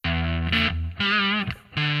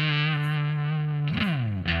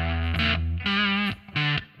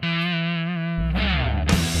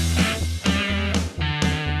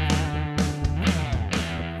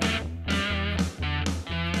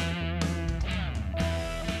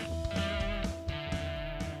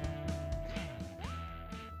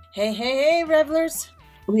Hey, hey, hey, revelers!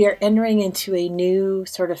 We are entering into a new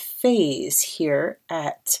sort of phase here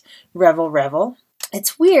at Revel Revel.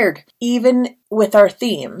 It's weird, even with our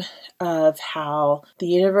theme of how the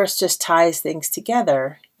universe just ties things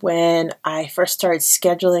together. When I first started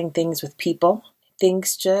scheduling things with people,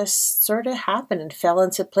 things just sort of happened and fell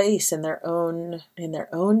into place in their own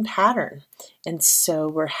pattern. And so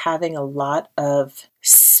we're having a lot of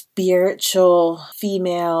spiritual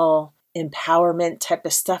female empowerment type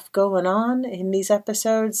of stuff going on in these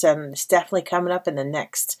episodes, and it's definitely coming up in the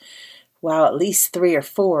next, at least 3 or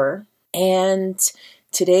 4. And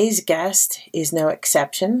today's guest is no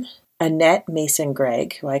exception. Annette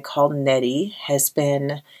Mason-Gregg, who I call Nettie, has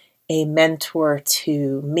been a mentor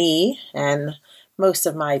to me and most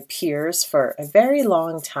of my peers for a very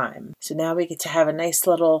long time. So now we get to have a nice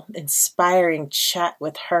little inspiring chat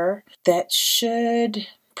with her that should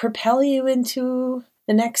propel you into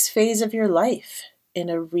the next phase of your life in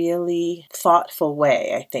a really thoughtful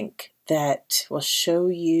way, I think, that will show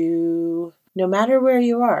you no matter where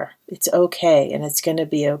you are, it's okay and it's going to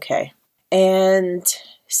be okay. And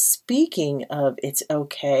speaking of it's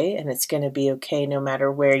okay and it's going to be okay no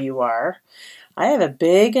matter where you are, I have a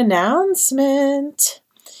big announcement.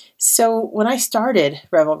 So when I started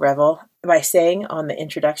Revel Revel, by saying on the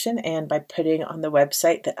introduction and by putting on the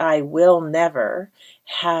website that I will never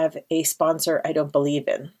have a sponsor I don't believe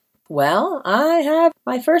in. Well, I have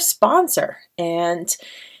my first sponsor, and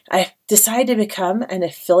I decided to become an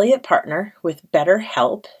affiliate partner with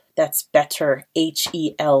BetterHelp. That's Better,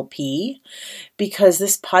 H-E-L-P, because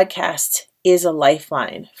this podcast is a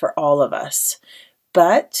lifeline for all of us.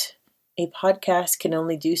 But a podcast can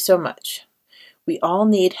only do so much. We all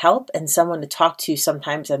need help and someone to talk to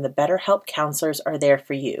sometimes, and the BetterHelp counselors are there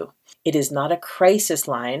for you. It is not a crisis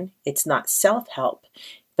line, it's not self-help,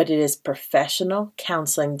 but it is professional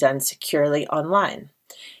counseling done securely online.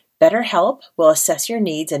 BetterHelp will assess your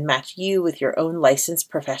needs and match you with your own licensed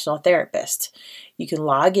professional therapist. You can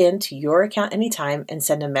log in to your account anytime and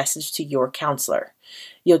send a message to your counselor.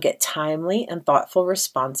 You'll get timely and thoughtful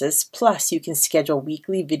responses, plus you can schedule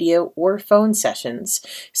weekly video or phone sessions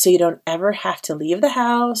so you don't ever have to leave the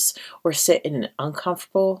house or sit in an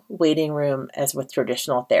uncomfortable waiting room as with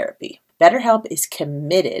traditional therapy. BetterHelp is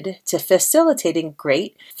committed to facilitating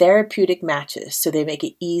great therapeutic matches, so they make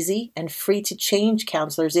it easy and free to change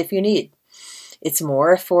counselors if you need. It's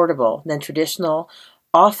more affordable than traditional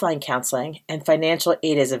offline counseling, and financial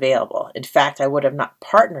aid is available. In fact, I would have not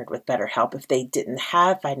partnered with BetterHelp if they didn't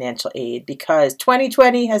have financial aid, because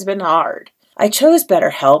 2020 has been hard. I chose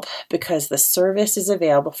BetterHelp because the service is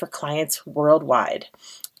available for clients worldwide,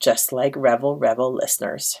 just like Revel Revel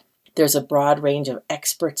listeners. There's a broad range of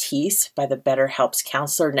expertise by the BetterHelp's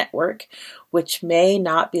counselor network, which may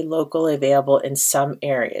not be locally available in some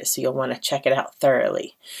areas, so you'll want to check it out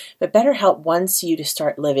thoroughly. But BetterHelp wants you to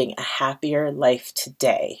start living a happier life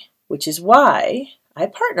today, which is why I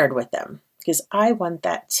partnered with them, because I want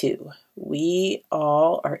that too. We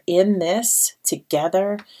all are in this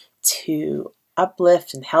together to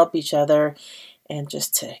uplift and help each other and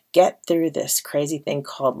just to get through this crazy thing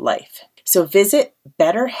called life. So visit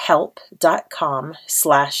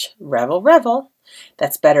betterhelp.com/revelrevel.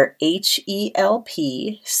 That's better,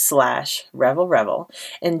 HELP/revelrevel,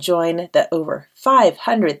 and join the over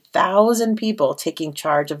 500,000 people taking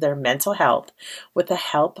charge of their mental health with the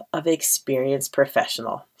help of an experienced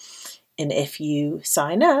professional. And if you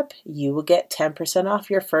sign up, you will get 10%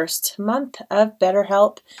 off your first month of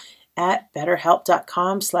BetterHelp at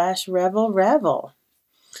betterhelp.com/revelrevel.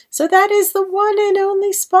 So that is the one and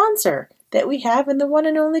only sponsor that we have in the one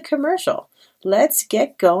and only commercial. Let's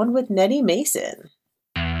get going with Nettie Mason.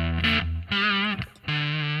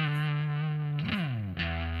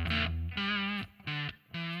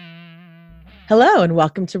 Hello and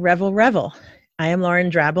welcome to Revel Revel. I am Lauren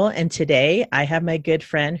Drabble, and today I have my good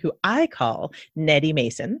friend who I call Nettie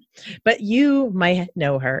Mason, but you might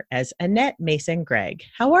know her as Annette Mason-Gregg.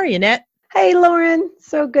 How are you, Annette? Hey, Lauren.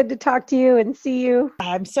 So good to talk to you and see you.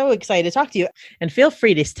 I'm so excited to talk to you. And feel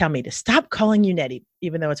free to tell me to stop calling you Nettie,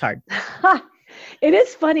 even though it's hard. It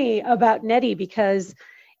is funny about Nettie because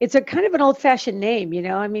it's a kind of an old-fashioned name, you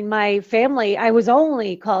know. I mean, my family, I was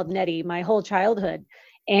only called Nettie my whole childhood.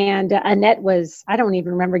 And Annette was, I don't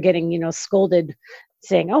even remember getting, scolded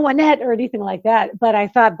saying, oh, Annette, or anything like that. But I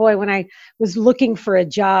thought, boy, when I was looking for a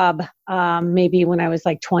job, maybe when I was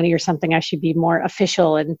like 20 or something, I should be more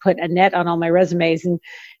official and put Annette on all my resumes. And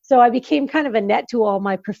so I became kind of Annette to all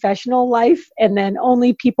my professional life. And then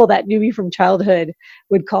only people that knew me from childhood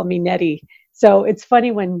would call me Nettie. So it's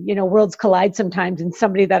funny when, worlds collide sometimes and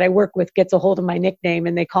somebody that I work with gets a hold of my nickname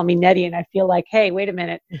and they call me Nettie. And I feel like, hey, wait a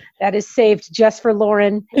minute, that is saved just for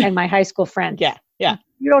Lauren and my high school friends. Yeah. Yeah.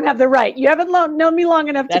 You don't have the right. You haven't known me long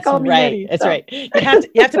enough to call me Nettie. That's right. You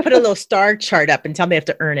have to put a little star chart up and tell me I have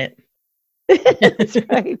to earn it. That's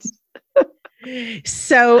right.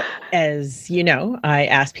 So, as you know, I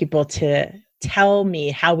ask people to tell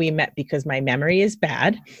me how we met because my memory is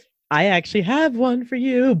bad. I actually have one for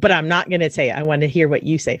you, but I'm not going to say it. I want to hear what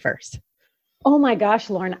you say first. Oh my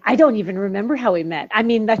gosh, Lauren, I don't even remember how we met. I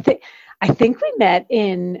mean, I think we met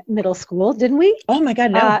in middle school, didn't we? Oh my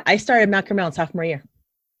God, no. I started Mount Carmel in sophomore year.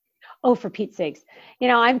 Oh, for Pete's sakes.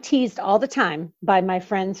 I'm teased all the time by my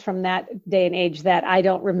friends from that day and age that I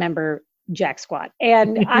don't remember jack squat.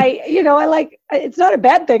 And I like, it's not a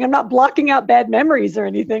bad thing. I'm not blocking out bad memories or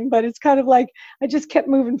anything, but it's kind of like, I just kept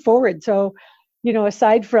moving forward. So,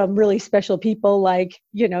 aside from really special people like,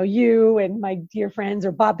 you and my dear friends,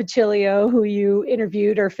 or Bob Pacilio, who you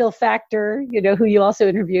interviewed, or Phil Factor, who you also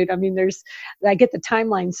interviewed. I mean, I get the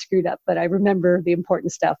timeline screwed up, but I remember the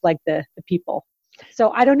important stuff like the people.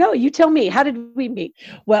 So I don't know. You tell me, how did we meet?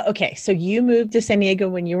 Well, okay. So you moved to San Diego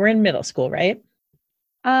when you were in middle school, right?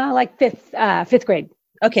 Like fifth grade.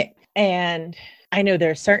 Okay. And I know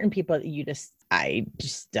there are certain people that I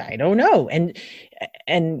don't know.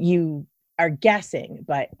 And you are guessing,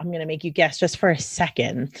 but I'm going to make you guess just for a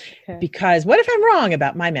second, because what if I'm wrong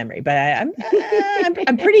about my memory? But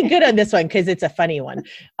I'm pretty good on this one because it's a funny one.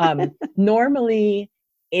 Normally,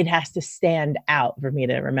 it has to stand out for me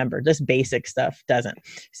to remember. Just basic stuff doesn't.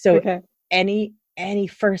 So any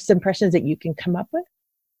first impressions that you can come up with?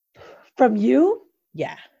 From you?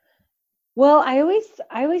 Yeah. Well, I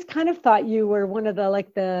always kind of thought you were one of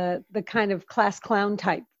the kind of class clown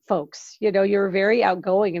type folks. You were very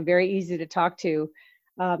outgoing and very easy to talk to,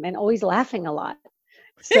 and always laughing a lot.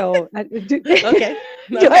 So okay.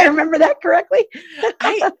 Do I remember that correctly?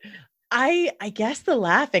 I guess the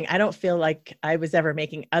laughing, I don't feel like I was ever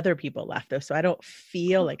making other people laugh though. So I don't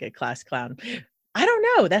feel like a class clown. I don't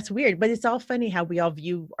know. That's weird, but it's all funny how we all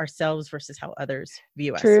view ourselves versus how others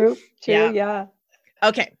view us. True. Yeah.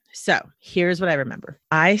 Okay. So here's what I remember.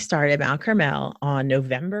 I started Mount Carmel on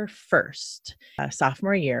November 1st,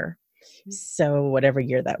 sophomore year. So whatever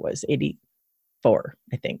year that was, 84,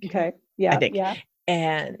 I think. Okay. Yeah. I think. Yeah.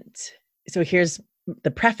 And so here's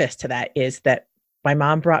the preface to that is that my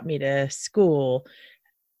mom brought me to school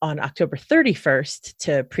on October 31st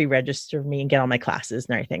to pre-register me and get all my classes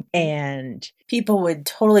and everything. And people would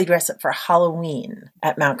totally dress up for Halloween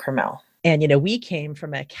at Mount Carmel. And, we came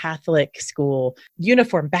from a Catholic school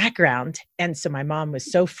uniform background. And so my mom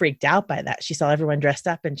was so freaked out by that. She saw everyone dressed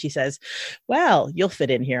up and she says, well, you'll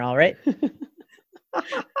fit in here. All right.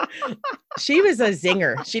 She was a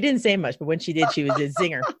zinger. She didn't say much, but when she did, she was a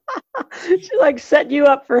zinger. She set you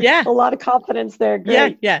up for a lot of confidence there.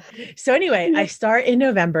 Great. Yeah. So anyway, I start in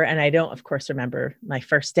November and I don't, of course, remember my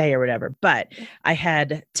first day or whatever, but I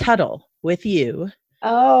had Tuttle with you.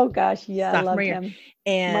 Oh gosh. Yeah. I love him.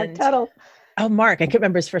 And Mark Tuttle. Oh, Mark. I couldn't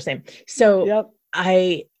remember his first name. So yep.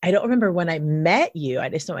 I don't remember when I met you. I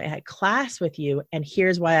just know I had class with you. And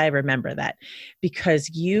here's why I remember that. Because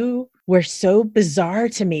you were so bizarre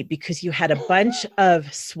to me because you had a bunch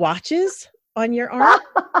of swatches on your arm.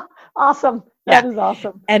 Awesome. That is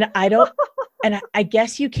awesome. And I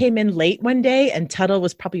guess you came in late one day and Tuttle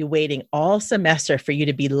was probably waiting all semester for you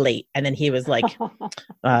to be late. And then he was like,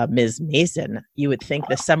 Ms. Mason, you would think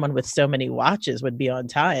that someone with so many watches would be on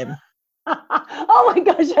time. Oh my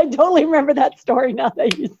gosh, I totally remember that story now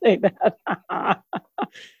that you say that.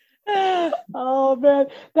 Oh man,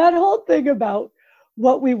 that whole thing about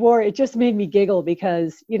what we wore, it just made me giggle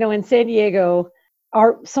because, in San Diego,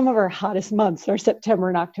 some of our hottest months are September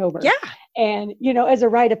and October. Yeah. And, as a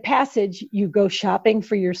rite of passage, you go shopping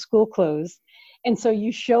for your school clothes. And so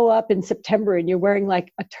you show up in September and you're wearing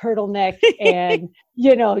like a turtleneck and,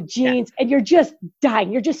 jeans and you're just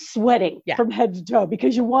dying. You're just sweating from head to toe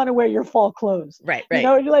because you want to wear your fall clothes. Right.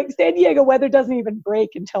 You're like San Diego weather doesn't even break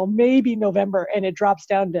until maybe November and it drops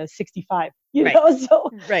down to 65.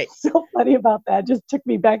 So funny about that. Just took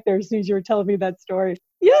me back there as soon as you were telling me that story.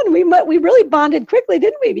 Yeah, and we really bonded quickly,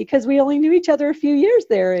 didn't we? Because we only knew each other a few years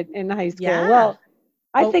there in high school. Yeah. Well,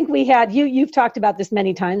 I think we had, you've talked about this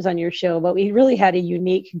many times on your show, but we really had a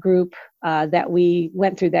unique group that we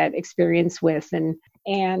went through that experience with.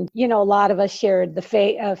 And a lot of us shared the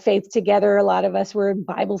faith together. A lot of us were in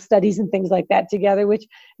Bible studies and things like that together, which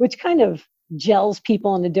kind of gels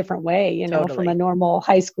people in a different way, Totally. From a normal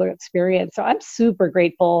high school experience. So I'm super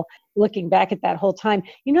grateful looking back at that whole time.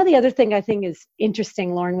 You know, the other thing I think is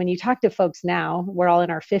interesting, Lauren, when you talk to folks now, we're all in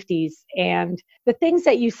our 50s, and the things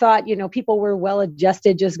that you thought, people were well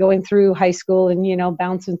adjusted just going through high school and,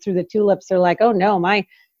 bouncing through the tulips, they're like, oh no, my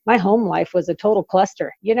home life was a total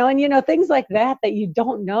cluster, and things like that you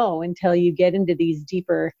don't know until you get into these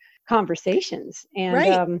deeper conversations. And,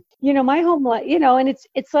 Right. My home life, and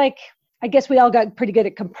it's like, I guess we all got pretty good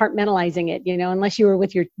at compartmentalizing it, unless you were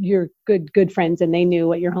with your good friends and they knew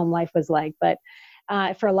what your home life was like. But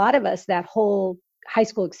for a lot of us, that whole high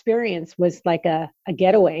school experience was like a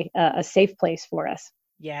getaway, a safe place for us.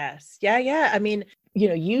 Yes. Yeah. Yeah. I mean,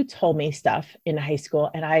 you told me stuff in high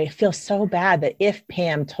school, and I feel so bad that if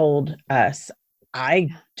Pam told us, I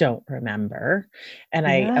don't remember. And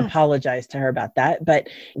I Yes. apologize to her about that. But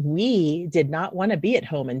we did not want to be at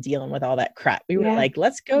home and dealing with all that crap. We were Yeah. like,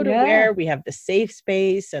 let's go to Yeah. where we have the safe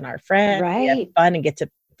space and our friends. We have Right. fun and get to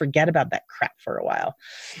forget about that crap for a while.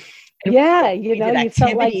 And Yeah. we did You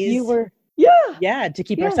felt like you activities. were, yeah. Yeah. To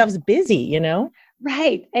keep Yeah. ourselves busy.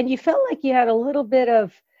 Right. And you felt like you had a little bit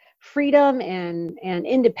of freedom and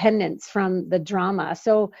independence from the drama.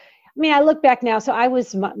 So, I mean, I look back now. So I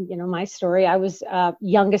was, my story, I was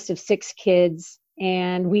youngest of 6 kids,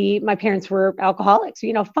 and my parents were alcoholics,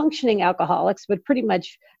 functioning alcoholics, but pretty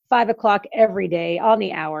much 5 o'clock every day on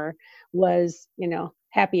the hour was,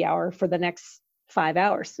 happy hour for the next 5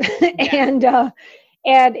 hours. Yeah.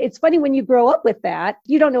 And it's funny, when you grow up with that,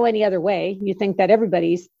 you don't know any other way. You think that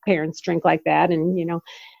everybody's parents drink like that. And,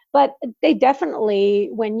 but they definitely,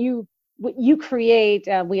 when you create,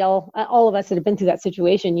 we all of us that have been through that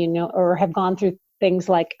situation, or have gone through things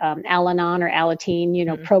like Al-Anon or Alateen,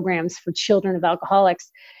 Mhm. programs for children of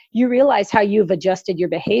alcoholics, you realize how you've adjusted your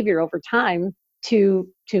behavior over time to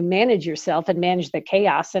manage yourself and manage the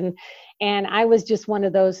chaos. And I was just one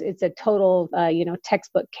of those. It's a total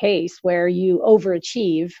textbook case where you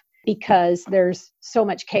overachieve because there's so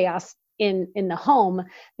much chaos in the home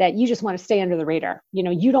that you just want to stay under the radar.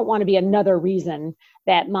 You don't want to be another reason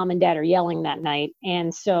that mom and dad are yelling that night.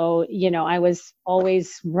 And so, I was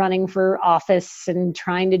always running for office and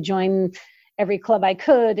trying to join every club I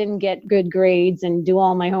could and get good grades and do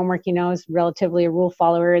all my homework. I was relatively a rule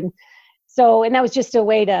follower. And that was just a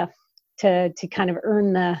way to kind of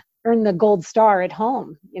earn the gold star at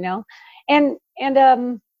home, and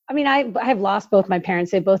I mean, I've lost both my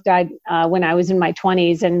parents. They both died when I was in my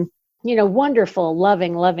 20s, and wonderful,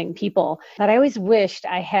 loving people. But I always wished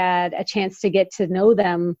I had a chance to get to know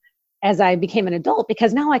them as I became an adult,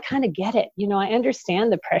 because now I kind of get it. I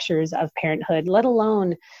understand the pressures of parenthood, let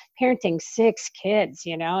alone parenting 6 kids,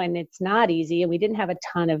 and it's not easy. And we didn't have a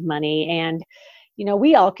ton of money. And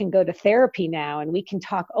we all can go to therapy now, and we can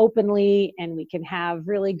talk openly, and we can have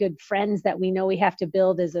really good friends that we know we have to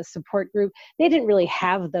build as a support group. They didn't really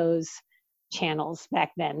have those channels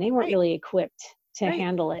back then. They weren't Right. really equipped to Right.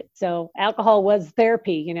 handle it. So alcohol was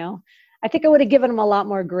therapy. I think I would have given them a lot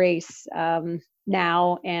more grace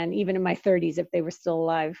now, and even in my 30s, if they were still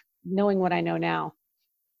alive, knowing what I know now.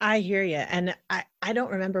 I hear you. And I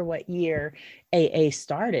don't remember what year AA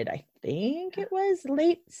started. I think it was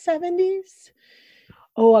late 70s.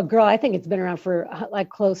 Oh, girl, I think it's been around for like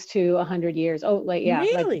close to 100 years. Oh, like, yeah, like,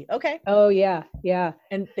 Really? Okay. oh, yeah, yeah.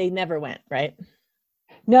 And they never went, right?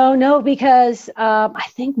 No, because I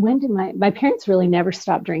think, when did my parents really never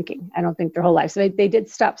stopped drinking? I don't think their whole life. So they did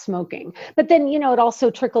stop smoking. But then, it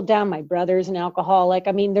also trickled down. My brother's an alcoholic.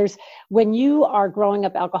 I mean, when you are growing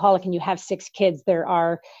up alcoholic and you have 6 kids,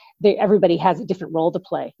 everybody has a different role to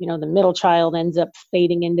play. The middle child ends up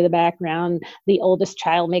fading into the background. The oldest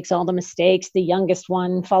child makes all the mistakes. The youngest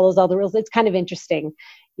one follows all the rules. It's kind of interesting,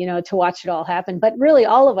 to watch it all happen. But really,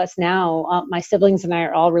 all of us now, my siblings and I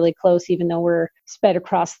are all really close, even though we're spread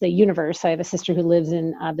across the universe. I have a sister who lives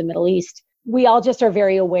in the Middle East. We all just are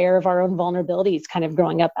very aware of our own vulnerabilities, kind of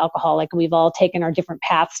growing up alcoholic. And we've all taken our different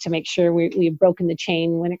paths to make sure we've broken the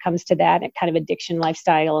chain when it comes to that kind of addiction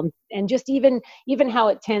lifestyle. And just even how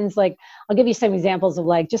it tends, like, I'll give you some examples of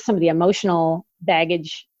like just some of the emotional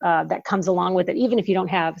baggage that comes along with it. Even if you don't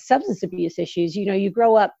have substance abuse issues, you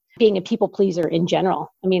grow up being a people pleaser in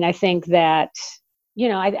general. I mean, I think that,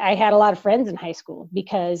 I had a lot of friends in high school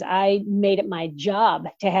because I made it my job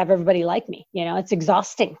to have everybody like me. It's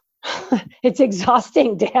exhausting. It's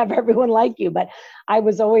exhausting to have everyone like you, but I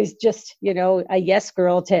was always just, a yes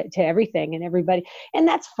girl to everything and everybody. And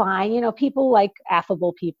that's fine. People like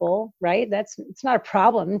affable people, right? It's not a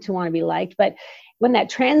problem to want to be liked. But when that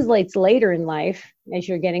translates later in life, as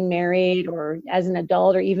you're getting married or as an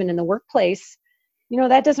adult or even in the workplace,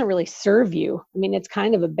 that doesn't really serve you. I mean, it's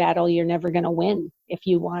kind of a battle you're never going to win if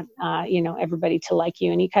you want, everybody to like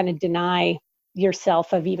you, and you kind of deny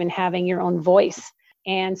yourself of even having your own voice.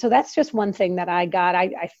 And so that's just one thing that I got,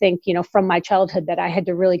 I think, from my childhood that I had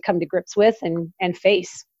to really come to grips with and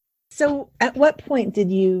face. So at what point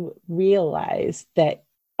did you realize that,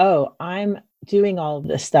 oh, I'm doing all of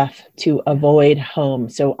this stuff to avoid home?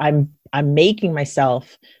 So I'm making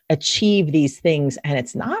myself achieve these things and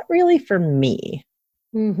it's not really for me.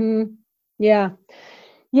 Mm-hmm. Yeah.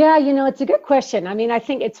 Yeah. It's a good question. I mean, I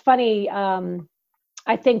think it's funny.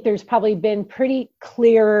 I think there's probably been pretty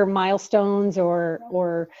clear milestones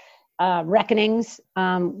or reckonings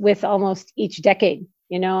with almost each decade.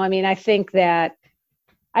 I mean, I think that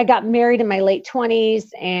I got married in my late 20s,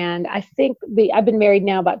 and I think I've been married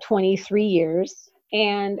now about 23 years.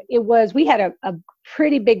 And we had a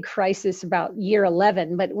pretty big crisis about year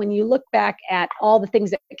 11. But when you look back at all the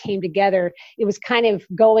things that came together, it was kind of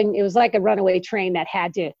it was like a runaway train that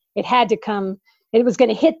had to come. It was going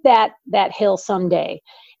to hit that hill someday.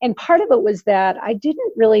 And part of it was that I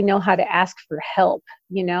didn't really know how to ask for help,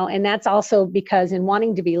 and that's also because in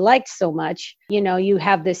wanting to be liked so much, you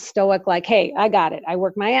have this stoic, like, hey, I got it. I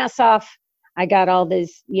work my ass off. I got all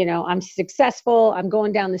this, I'm successful. I'm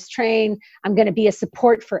going down this train. I'm going to be a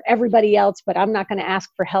support for everybody else, but I'm not going to ask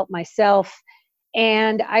for help myself.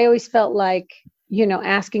 And I always felt like,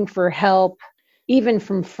 asking for help, even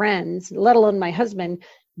from friends, let alone my husband,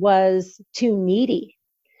 was too needy.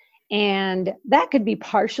 And that could be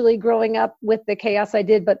partially growing up with the chaos I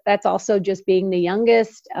did, but that's also just being the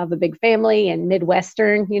youngest of a big family and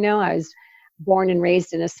Midwestern. I was born and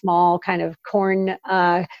raised in a small kind of corn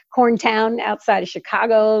town outside of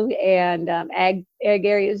Chicago, and ag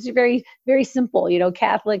area. It's very, very simple,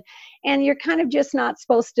 Catholic. And you're kind of just not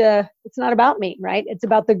supposed to, it's not about me, right? It's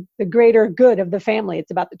about the greater good of the family.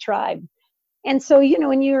 It's about the tribe. And so,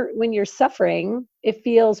 when you're suffering, it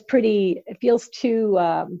feels too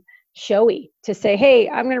showy to say, hey,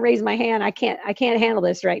 I'm going to raise my hand. I can't handle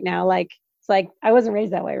this right now. It's like, I wasn't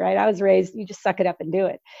raised that way, right? I was raised, you just suck it up and do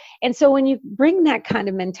it. And so when you bring that kind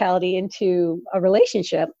of mentality into a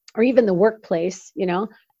relationship or even the workplace,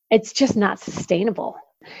 it's just not sustainable,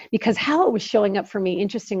 because how it was showing up for me,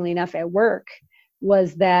 interestingly enough, at work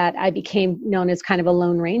was that I became known as kind of a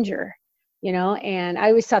lone ranger. And I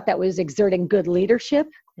always thought that was exerting good leadership,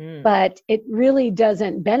 but it really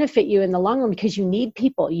doesn't benefit you in the long run, because you need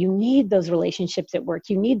people, you need those relationships at work,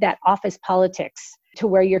 you need that office politics to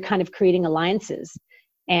where you're kind of creating alliances.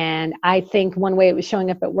 And I think one way it was showing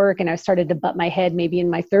up at work, and I started to butt my head maybe in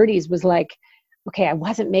my 30s, was like, okay, I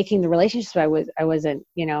wasn't making the relationships I wasn't,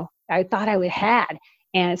 I thought I had.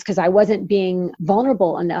 And it's because I wasn't being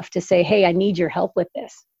vulnerable enough to say, hey, I need your help with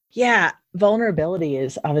this. Yeah, vulnerability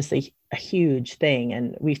is obviously a huge thing.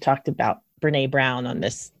 And we've talked about Brene Brown on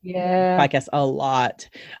this podcast a lot.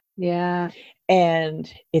 Yeah.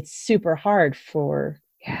 And it's super hard for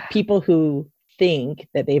people who think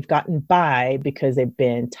that they've gotten by because they've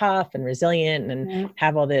been tough and resilient and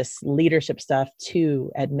have all this leadership stuff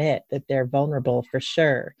to admit that they're vulnerable, for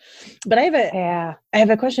sure. But I have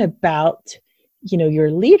a question about,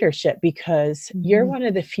 your leadership, because you're one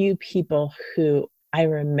of the few people who I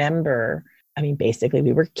remember, basically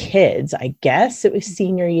we were kids. I guess it was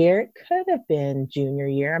senior year. It could have been junior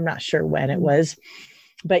year. I'm not sure when it was,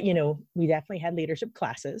 but we definitely had leadership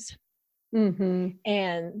classes. Mm-hmm.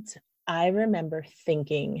 And I remember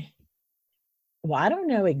thinking, well, I don't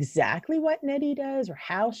know exactly what Nettie does or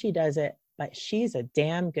how she does it, but she's a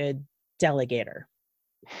damn good delegator.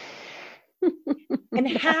 And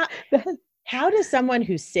how does someone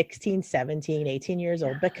who's 16, 17, 18 years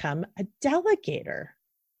old become a delegator?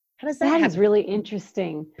 How does that happen? Is really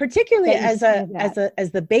interesting. Particularly as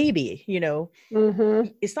the baby,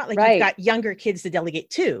 It's not like you've got younger kids to delegate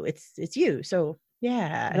to. It's you. So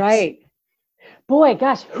yeah. Right. Boy,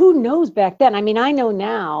 gosh, who knows back then? I know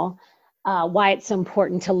now why it's so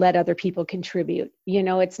important to let other people contribute.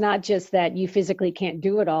 It's not just that you physically can't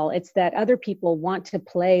do it all. It's that other people want to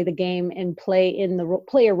play the game and play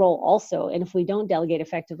a role also. And if we don't delegate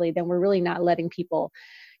effectively, then we're really not letting people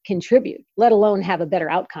contribute, let alone have a better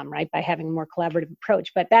outcome, right? By having a more collaborative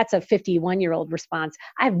approach. But that's a 51-year-old response.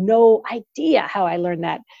 I have no idea how I learned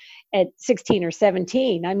that at 16 or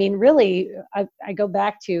 17. Really, I go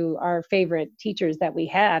back to our favorite teachers that we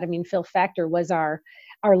had. Phil Factor was our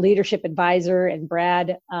leadership advisor, and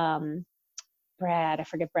Brad, I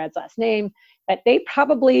forget Brad's last name, but they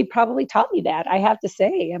probably taught me that, I have to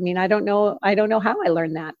say. I don't know how I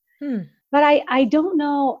learned that. But I don't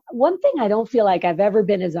know. One thing I don't feel like I've ever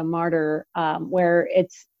been as a martyr, where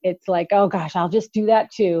it's it's like, oh gosh, I'll just do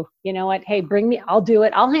that too. You know what? Hey, bring me, I'll do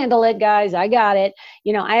it. I'll handle it, guys. I got it.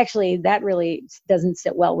 I actually, that really doesn't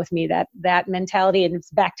sit well with me, that mentality. And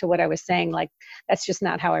it's back to what I was saying, like, that's just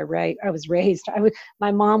not how I was raised.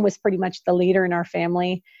 My mom was pretty much the leader in our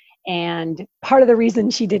family. And part of the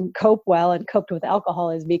reason she didn't cope well and coped with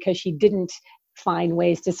alcohol is because she didn't find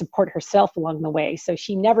ways to support herself along the way. So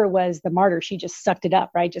she never was the martyr. She just sucked it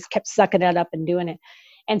up, right? Just kept sucking it up and doing it.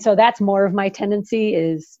 And so that's more of my tendency,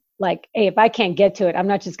 is like, hey, if I can't get to it, I'm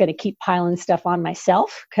not just going to keep piling stuff on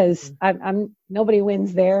myself, because I'm nobody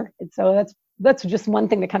wins there. And so that's just one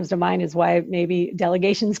thing that comes to mind, is why maybe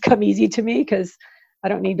delegations come easy to me, because I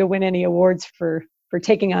don't need to win any awards for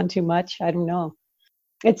taking on too much. I don't know.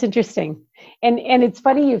 It's interesting. And it's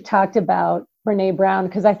funny you've talked about Brene Brown,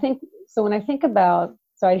 because I think, so when I think about,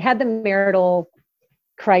 so I had the marital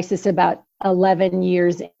crisis about 11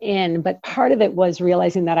 years in, but part of it was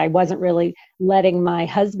realizing that I wasn't really letting my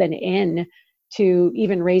husband in to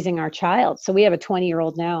even raising our child. So we have a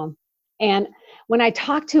 20-year-old now. And when I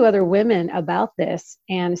talk to other women about this,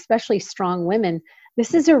 and especially strong women,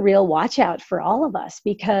 this is a real watch out for all of us,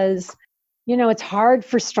 because it's hard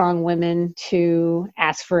for strong women to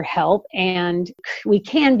ask for help. And we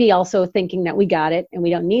can be also thinking that we got it and we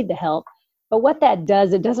don't need the help. But what that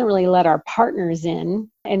does, it doesn't really let our partners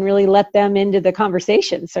in and really let them into the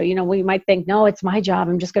conversation. So, we might think, no, it's my job.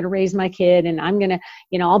 I'm just going to raise my kid, and I'm going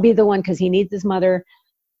to, I'll be the one because he needs his mother.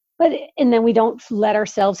 And then we don't let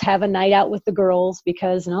ourselves have a night out with the girls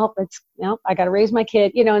because, I got to raise my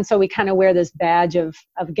kid, and so we kind of wear this badge of,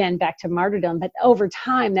 again, back to martyrdom. But over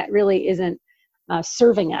time, that really isn't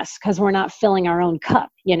serving us, because we're not filling our own cup.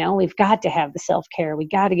 We've got to have the self-care. We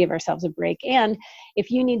got to give ourselves a break. And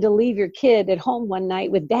if you need to leave your kid at home one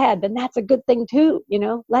night with dad, then that's a good thing too.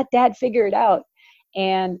 Let dad figure it out.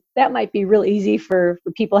 And that might be real easy for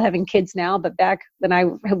people having kids now. But back when I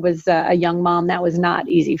was a young mom, that was not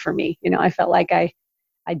easy for me. I felt like I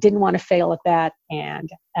didn't want to fail at that. And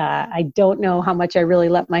I don't know how much I really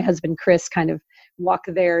let my husband, Chris, kind of walk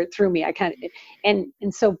there through me. And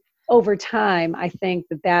so over time, I think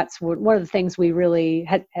that's one of the things we really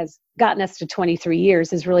has gotten us to 23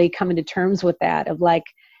 years, is really coming to terms with that, of like,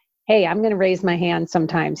 hey, I'm going to raise my hand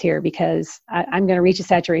sometimes here, because I'm going to reach a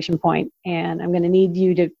saturation point, and I'm going to need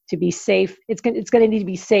you to be safe. It's going to need to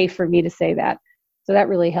be safe for me to say that. So that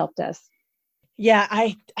really helped us. Yeah,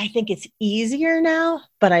 I think it's easier now,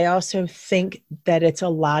 but I also think that it's a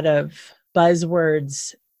lot of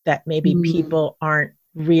buzzwords that maybe people aren't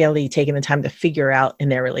really taking the time to figure out in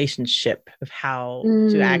their relationship of how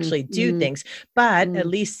to actually do things. But at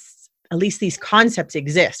least these concepts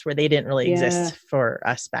exist where they didn't really exist for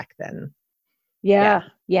us back then. Yeah.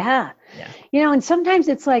 And sometimes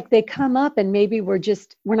it's like they come up and maybe we're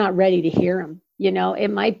not ready to hear them.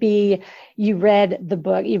 It might be you read the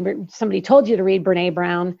book, somebody told you to read Brene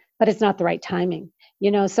Brown, but it's not the right timing.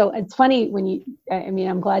 So it's funny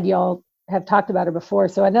I'm glad y'all have talked about her before.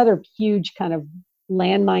 So another huge kind of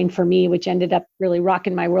landmine for me, which ended up really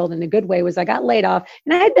rocking my world in a good way, was I got laid off.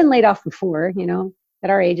 And I had been laid off before. At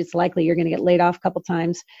our age, it's likely you're going to get laid off a couple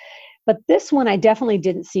times. But this one I definitely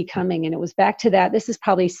didn't see coming. And it was back to that. This is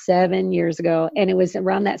probably 7 years ago. And it was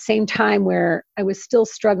around that same time where I was still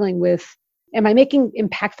struggling with, am I making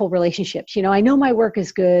impactful relationships? I know my work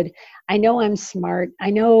is good. I know I'm smart.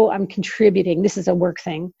 I know I'm contributing. This is a work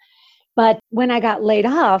thing. But when I got laid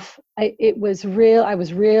off, I was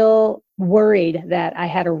real worried that I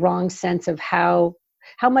had a wrong sense of how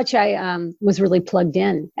much I was really plugged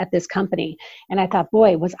in at this company. And I thought,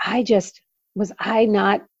 boy, was I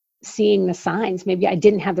not seeing the signs? Maybe I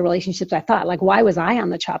didn't have the relationships I thought. Like, why was I on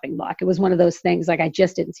the chopping block? It was one of those things, like I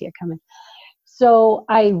just didn't see it coming. So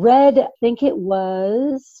I read, I think it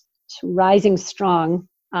was Rising Strong,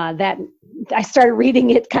 that I started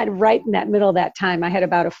reading it kind of right in that middle of that time. I had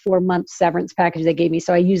about a 4-month severance package they gave me.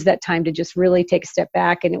 So I used that time to just really take a step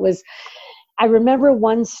back. And I remember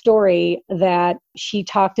one story that she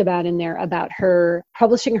talked about in there about her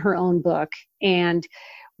publishing her own book. And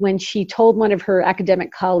when she told one of her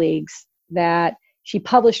academic colleagues that she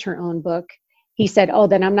published her own book, he said, oh,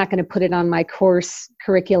 then I'm not going to put it on my course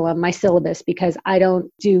curriculum, my syllabus, because I don't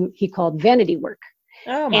do, he called vanity work.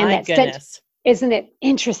 Oh my goodness. Isn't it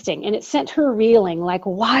interesting? And it sent her reeling, like,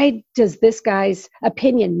 why does this guy's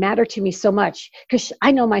opinion matter to me so much? Because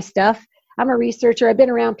I know my stuff. I'm a researcher. I've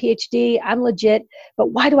been around PhD. I'm legit.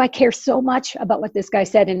 But why do I care so much about what this guy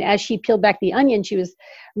said? And as she peeled back the onion, she was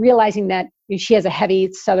realizing that she has a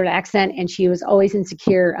heavy Southern accent and she was always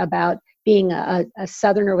insecure about being a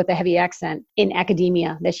Southerner with a heavy accent in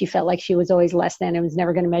academia, that she felt like she was always less than and was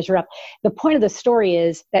never going to measure up. The point of the story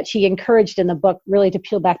is that she encouraged in the book really to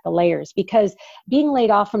peel back the layers, because being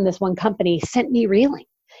laid off from this one company sent me reeling.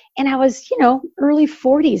 And I was, early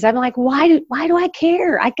 40s. I'm like, why do I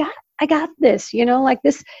care? I got this, like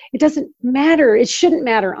this, it doesn't matter. It shouldn't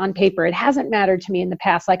matter on paper. It hasn't mattered to me in the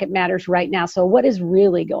past like it matters right now. So what is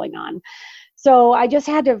really going on? So I just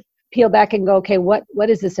had to peel back and go, okay, what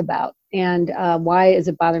is this about? And why is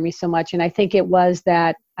it bothering me so much? And I think it was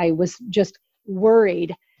that I was just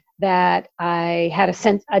worried that I had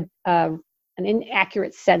an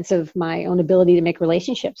inaccurate sense of my own ability to make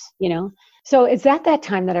relationships, So it's at that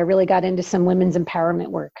time that I really got into some women's empowerment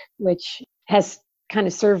work, which has kind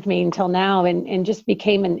of served me until now, and just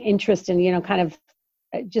became an interest in, kind of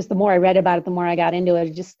just the more I read about it, the more I got into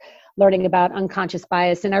it, just learning about unconscious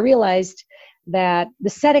bias. And I realized that the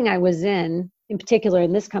setting I was in particular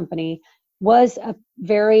in this company, was a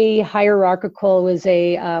very hierarchical. It was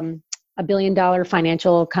a $1 billion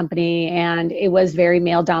financial company, and it was very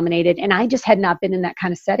male dominated. And I just had not been in that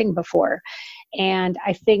kind of setting before. And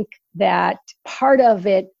I think that part of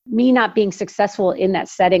it, me not being successful in that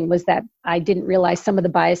setting, was that I didn't realize some of the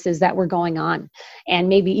biases that were going on. And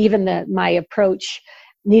maybe even my approach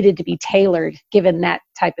needed to be tailored given that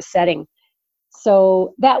type of setting.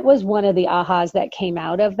 So that was one of the ahas that came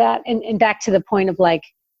out of that. And back to the point of like,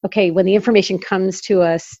 okay, when the information comes to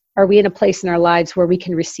us, are we in a place in our lives where we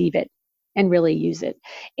can receive it and really use it?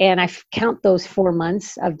 And I count those 4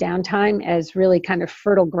 months of downtime as really kind of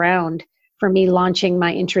fertile ground for me launching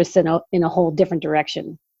my interests in a whole different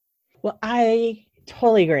direction. Well, I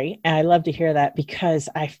totally agree. And I love to hear that, because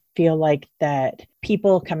I feel like that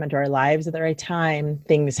people come into our lives at the right time.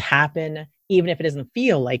 Things happen, even if it doesn't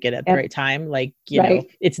feel like it at the right time. Like, you know,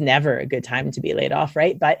 it's never a good time to be laid off,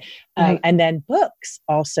 right? But, and then books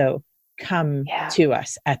also come to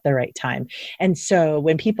us at the right time. And so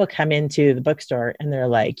when people come into the bookstore and they're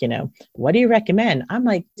like, you know, what do you recommend? I'm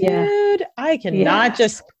like, dude, I cannot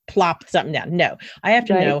just plop something down. No, I have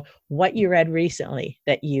to know what you read recently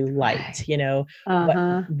that you liked, you know,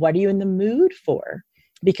 what are you in the mood for?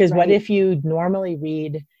 Because what if you normally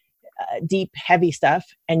read deep, heavy stuff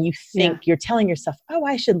and you think you're telling yourself, oh,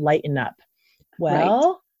 I should lighten up.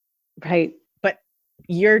 Well, but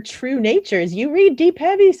your true nature is you read deep,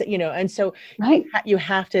 heavy, you know, and so you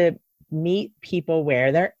have to meet people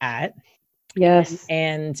where they're at. Yes.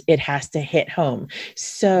 And it has to hit home.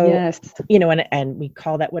 So, you know, and we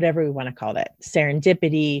call that whatever we want to call that: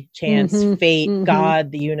 serendipity, chance, fate,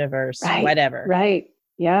 God, the universe, whatever. Right.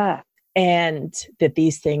 Yeah. And that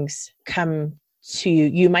these things come to you.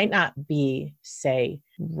 You might not be, say,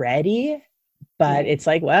 ready, but it's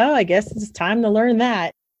like, well, I guess it's time to learn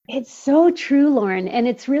that. It's so true, Lauren. And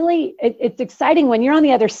it's really, it's exciting when you're on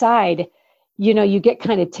the other side. You know, you get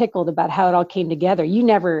kind of tickled about how it all came together. You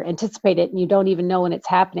never anticipate it and you don't even know when it's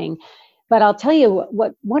happening. But I'll tell you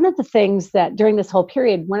what, one of the things that during this whole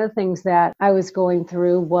period, one of the things that I was going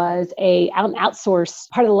through was an outsource.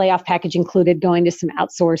 Part of the layoff package included going to some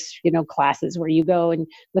outsource, you know, classes where you go and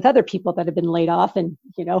with other people that have been laid off and,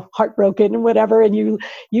 you know, heartbroken and whatever. And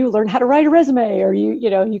you learn how to write a resume, or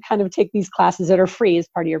you kind of take these classes that are free as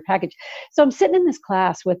part of your package. So I'm sitting in this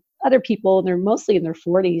class with other people, and they're mostly in their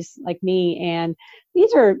 40s like me. And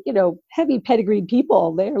these are, you know, heavy pedigreed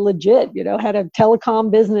people. They're legit, you know, had a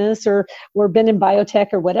telecom business or been in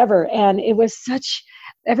biotech or whatever. And it was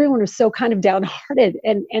everyone was so kind of downhearted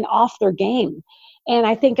and off their game. And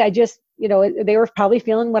I think I just, you know, they were probably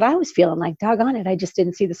feeling what I was feeling, like, doggone it, I just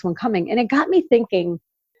didn't see this one coming. And it got me thinking,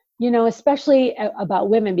 you know, especially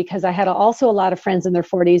about women, because I had also a lot of friends in their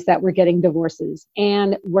 40s that were getting divorces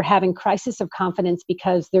and were having crisis of confidence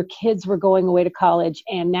because their kids were going away to college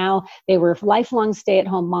and now they were lifelong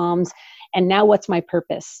stay-at-home moms. And now what's my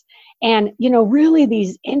purpose? And, you know, really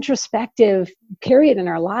these introspective period in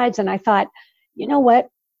our lives. And I thought, you know what?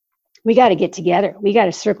 We got to get together. We got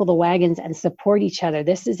to circle the wagons and support each other.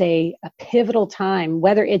 This is a pivotal time,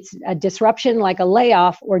 whether it's a disruption like a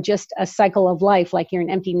layoff or just a cycle of life, like you're an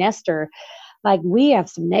empty nester. Like, we have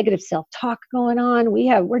some negative self-talk going on.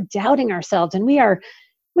 We're doubting ourselves, and we are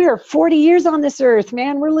 40 years on this earth,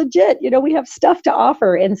 man. We're legit. You know, we have stuff to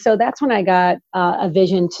offer. And so that's when I got a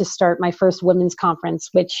vision to start my first women's conference,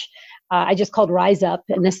 which I just called Rise Up.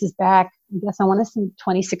 And this is back, I guess I want to say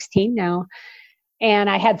 2016 now.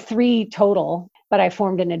 And I had 3 total, but I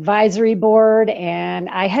formed an advisory board, and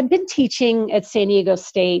I had been teaching at San Diego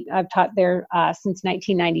State. I've taught there since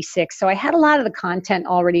 1996. So I had a lot of the content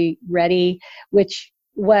already ready, which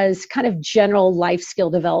was kind of general life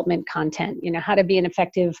skill development content, you know, how to be an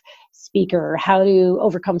effective speaker, how to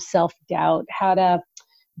overcome self-doubt, how to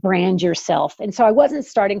brand yourself. And so I wasn't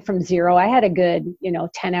starting from zero. I had a good,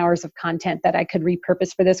 10 hours of content that I could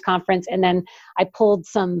repurpose for this conference. And then I pulled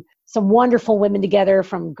some wonderful women together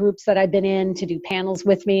from groups that I've been in to do panels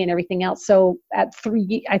with me and everything else. So at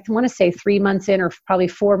I want to say 3 months in, or probably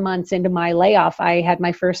 4 months into my layoff, I had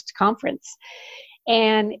my first conference.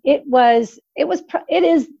 And it is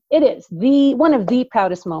the one of the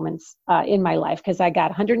proudest moments in my life, because I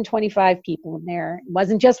got 125 people in there. It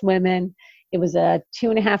wasn't just women. It was a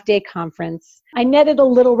 2.5-day conference. I netted a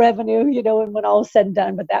little revenue, and when all was said and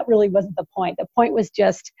done, but that really wasn't the point. The point was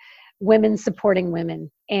just women supporting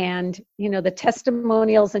women, and the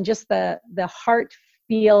testimonials and just the heart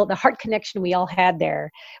connection we all had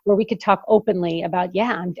there, where we could talk openly about,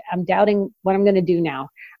 I'm doubting what I'm going to do now,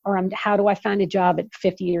 or how do I find a job at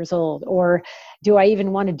 50 years old, or do I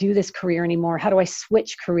even want to do this career anymore? How do I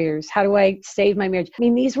switch careers? How do I save my marriage? I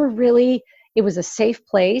mean, these were really, it was a safe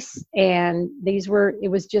place, and it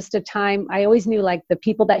was just a time. I always knew, like, the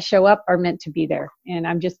people that show up are meant to be there, and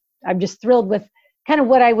I'm just thrilled with kind of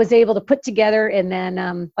what I was able to put together. And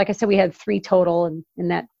then, like I said, we had 3 total,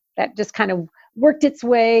 and that just kind of worked its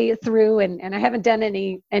way through, and I haven't done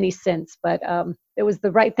any since, but it was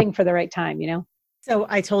the right thing for the right time, So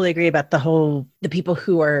I totally agree about the people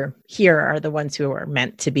who are here are the ones who are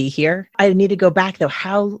meant to be here. I need to go back though.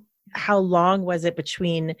 How long was it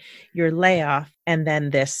between your layoff and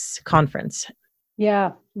then this conference?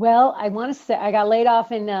 Yeah. Well, I want to say I got laid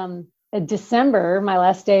off in December. My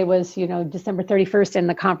last day was, December 31st, and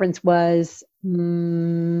the conference was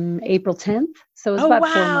April 10th. So it was about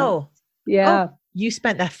 4 months. Yeah. Oh, you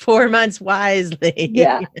spent that 4 months wisely.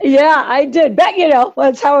 Yeah, I did.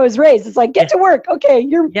 That's how I was raised. It's like, get to work. Okay,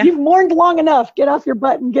 you've mourned long enough. Get off your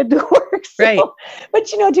butt and get to work. So, right. But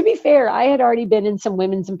to be fair, I had already been in some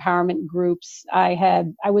women's empowerment groups.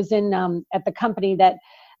 I was in at the company that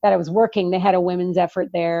I was working. They had a women's effort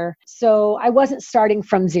there. So I wasn't starting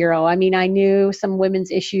from zero. I mean, I knew some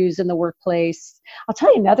women's issues in the workplace. I'll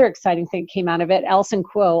tell you another exciting thing came out of it. Alison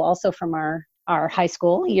Kuo, also from our high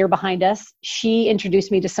school, a year behind us, she introduced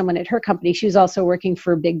me to someone at her company. She was also working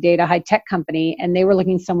for a big data high tech company, and they were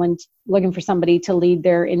looking for somebody to lead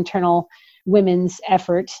their internal women's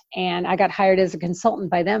effort. And I got hired as a consultant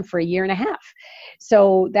by them for 1.5 years.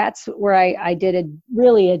 So that's where I did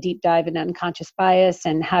a deep dive in unconscious bias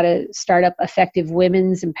and how to start up effective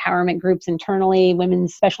women's empowerment groups internally,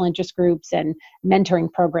 women's special interest groups, and mentoring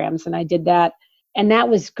programs. And I did that. And that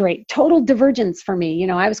was great. Total divergence for me.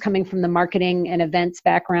 I was coming from the marketing and events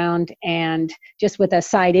background, and just with a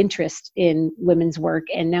side interest in women's work.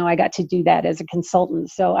 And now I got to do that as a consultant.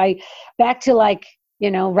 So back to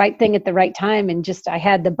right thing at the right time. And I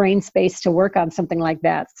had the brain space to work on something like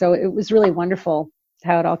that. So it was really wonderful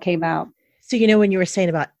how it all came out. So, when you were saying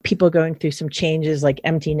about people going through some changes like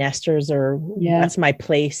empty nesters or what's my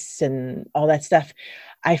place and all that stuff,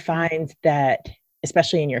 I find that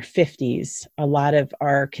especially in your 50s, a lot of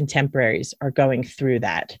our contemporaries are going through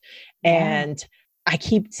that. Yeah. And I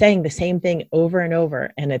keep saying the same thing over and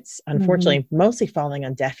over. And it's unfortunately mostly falling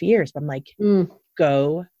on deaf ears. But I'm like,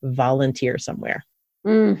 go volunteer somewhere.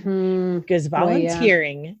 Because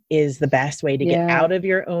volunteering is the best way to get out of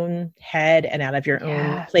your own head and out of your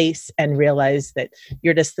own place and realize that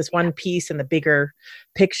you're just this one piece in the bigger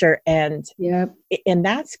picture. And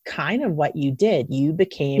that's kind of what you did. You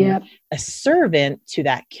became a servant to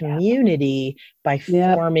that community by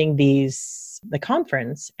forming the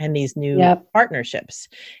conference and these new partnerships.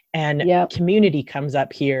 And community comes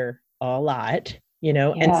up here a lot,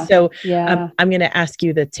 and so I'm going to ask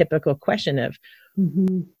you the typical question of,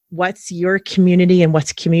 what's your community and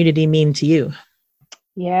what's community mean to you?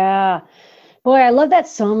 Yeah. Boy, I love that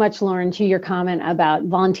so much, Lauren, to your comment about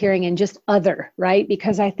volunteering and just other, right?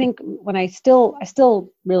 Because I think when I still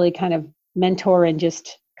really kind of mentor and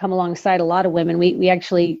just come alongside a lot of women. We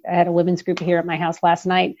actually had a women's group here at my house last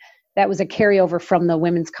night. That was a carryover from the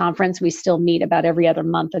women's conference. We still meet about every other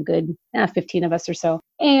month, a good 15 of us or so.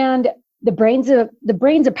 And the brain's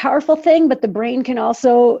a powerful thing, but the brain can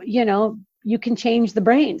also, you can change the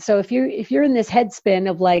brain. So if you're in this head spin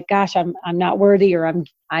of like, gosh, I'm not worthy, or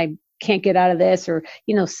I can't get out of this, or,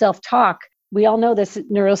 self-talk, we all know this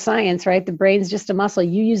neuroscience, right? The brain's just a muscle.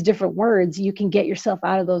 You use different words, you can get yourself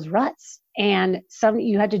out of those ruts. And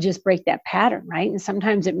you have to just break that pattern, right? And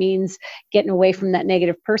sometimes it means getting away from that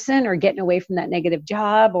negative person, or getting away from that negative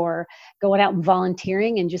job, or going out and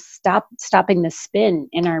volunteering, and just stopping the spin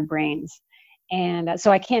in our brains. And so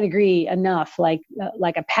I can't agree enough, like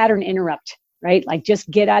a pattern interrupt, right? Like just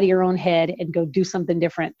get out of your own head and go do something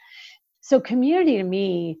different. So community to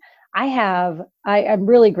me, I'm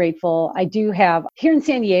really grateful. I do have here in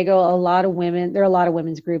San Diego, there are a lot of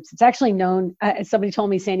women's groups. It's actually known, somebody told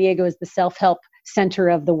me San Diego is the self-help center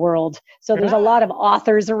of the world. So there's a lot of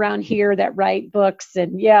authors around here that write books,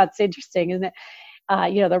 and yeah, it's interesting, isn't it?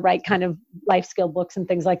 The right kind of life skill books and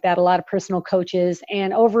things like that, a lot of personal coaches.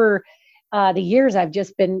 And over the years, I've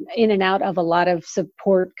just been in and out of a lot of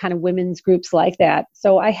support kind of women's groups like that.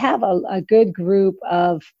 So I have a good group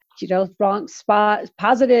of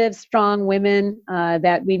positive, strong women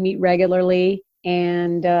that we meet regularly.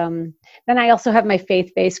 And then I also have my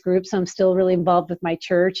faith-based group, so I'm still really involved with my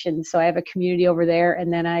church, and so I have a community over there.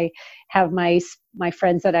 And then I have my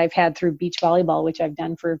friends that I've had through beach volleyball, which I've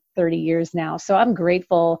done for 30 years now. So I'm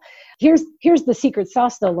grateful. Here's the secret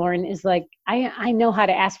sauce, though, Lauren, is like I know how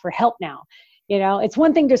to ask for help now. It's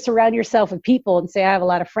one thing to surround yourself with people and say, I have a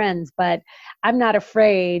lot of friends, but I'm not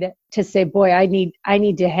afraid to say, boy, I need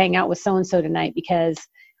to hang out with so-and-so tonight because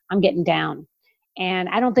I'm getting down. And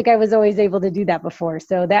I don't think I was always able to do that before.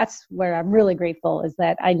 So that's where I'm really grateful, is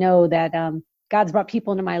that I know that God's brought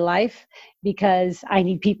people into my life because I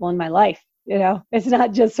need people in my life. It's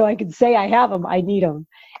not just so I can say I have them, I need them.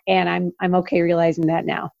 And I'm okay realizing that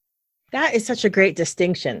now. That is such a great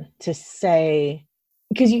distinction to say,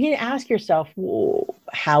 because you can ask yourself, well,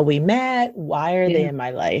 how we met, why are they in my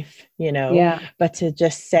life, but to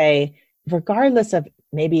just say, regardless of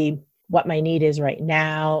maybe what my need is right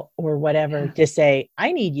now or whatever, to say,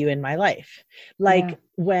 I need you in my life. Like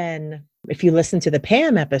if you listen to the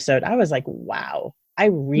Pam episode, I was like, wow, I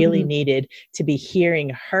really needed to be hearing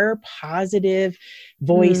her positive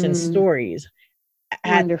voice and stories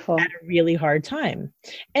at a really hard time.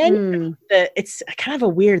 And it's kind of a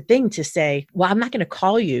weird thing to say, well, I'm not going to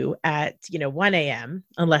call you at 1 a.m.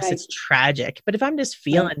 unless it's tragic. But if I'm just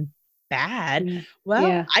feeling bad,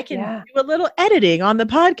 I can do a little editing on the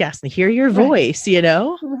podcast and hear your voice,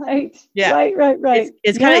 Right. Yeah. Right.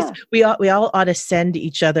 It's kind of, we all ought to send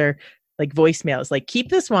each other like voicemails, like keep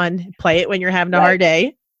this one, play it when you're having a hard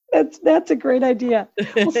day. That's a great idea.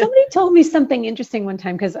 Well, somebody told me something interesting one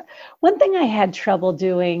time, because one thing I had trouble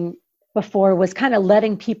doing before was kind of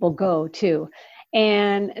letting people go too.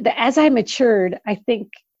 And as I matured, I think,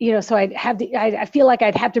 so I feel like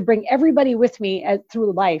I'd have to bring everybody with me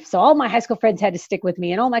through life. So all my high school friends had to stick with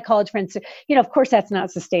me, and all my college friends, of course that's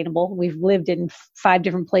not sustainable. We've lived in 5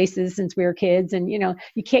 different places since we were kids, and,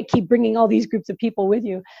 you can't keep bringing all these groups of people with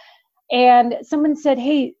you. And someone said,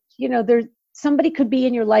 hey, somebody could be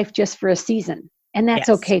in your life just for a season, and that's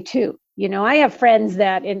okay too. I have friends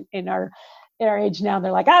that in our age now,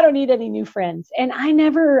 they're like, I don't need any new friends. And I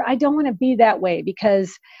don't want to be that way,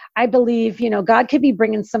 because I believe, God could be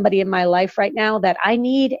bringing somebody in my life right now that I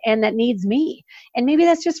need and that needs me. And maybe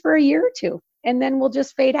that's just for a year or two, and then we'll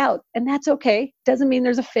just fade out. And that's okay. Doesn't mean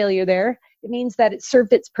there's a failure there. It means that it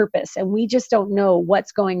served its purpose, and we just don't know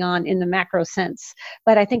what's going on in the macro sense.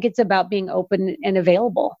 But I think it's about being open and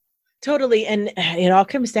available. Totally. And it all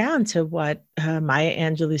comes down to what Maya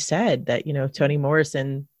Angelou said, that, Toni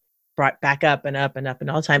Morrison brought back up and up and up and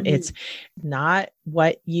all the time. It's not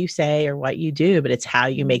what you say or what you do, but it's how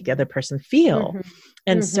you make the other person feel.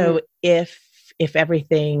 And so if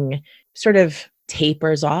everything sort of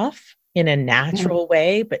tapers off in a natural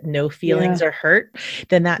way, but no feelings are hurt,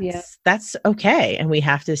 then that's okay. And we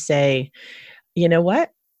have to say, you know what?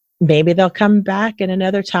 Maybe they'll come back in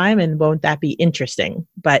another time, and won't that be interesting?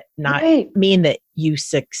 But not mean that you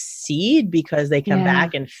succeed because they come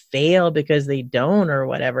back, and fail because they don't, or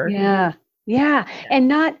whatever. Yeah. And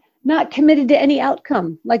not committed to any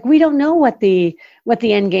outcome. Like, we don't know what the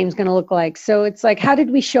end game is going to look like. So it's like, how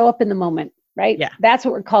did we show up in the moment? Right? Yeah. That's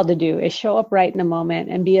what we're called to do, is show up right in the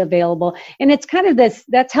moment and be available. And it's kind of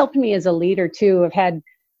that's helped me as a leader too.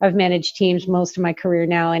 I've managed teams most of my career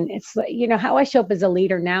now. And it's, how I show up as a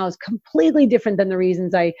leader now is completely different than the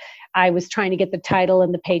reasons I was trying to get the title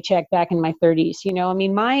and the paycheck back in my 30s.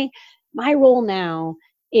 My role now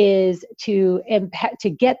is to impact, to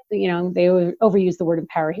get, they overuse the word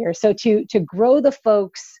empower here. So to grow the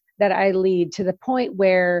folks that I lead to the point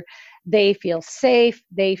where they feel safe,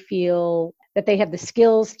 they feel that they have the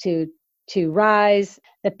skills to rise,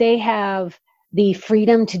 that they have the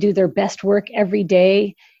freedom to do their best work every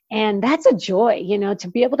day. And that's a joy, to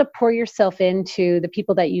be able to pour yourself into the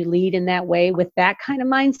people that you lead in that way with that kind of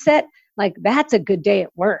mindset. Like, that's a good day at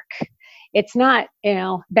work. It's not,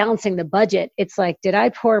 balancing the budget. It's like, did I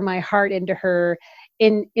pour my heart into her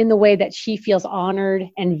in the way that she feels honored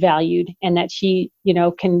and valued, and that she,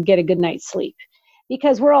 can get a good night's sleep?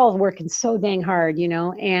 Because we're all working so dang hard,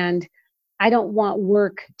 and I don't want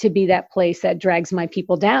work to be that place that drags my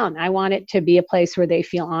people down. I want it to be a place where they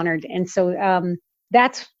feel honored. And so,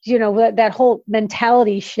 that's, that whole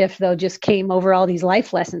mentality shift though just came over all these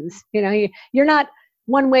life lessons. You're not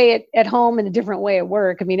one way at home and a different way at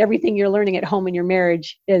work. I mean, everything you're learning at home in your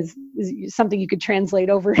marriage is something you could translate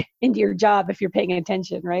over into your job if you're paying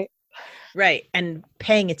attention, right? Right. And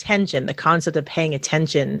paying attention, the concept of paying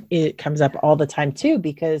attention, it comes up all the time too,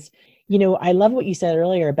 because, I love what you said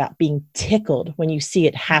earlier about being tickled when you see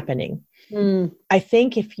it happening. I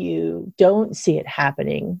think if you don't see it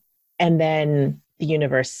happening and then the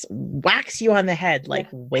universe whacks you on the head, like,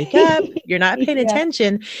 wake up, you're not paying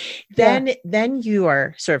attention, then you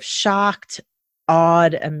are sort of shocked,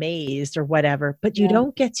 awed, amazed, or whatever, but you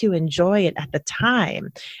don't get to enjoy it at the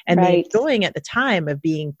time. And the enjoying at the time of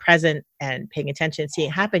being present and paying attention, seeing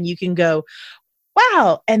it happen, you can go,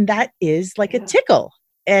 wow. And that is like a tickle.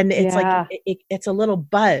 And it's like, it's a little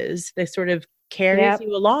buzz that sort of carries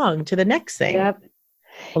you along to the next thing.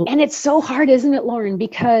 And it's so hard, isn't it, Lauren?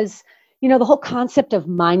 Because, the whole concept of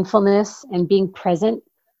mindfulness and being present,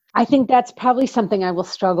 I think that's probably something I will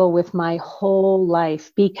struggle with my whole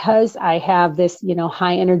life because I have this,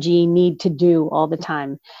 high energy need to do all the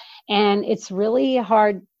time. And it's really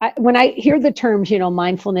hard. When I hear the terms,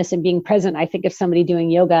 mindfulness and being present, I think of somebody doing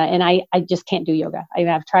yoga, and I just can't do yoga.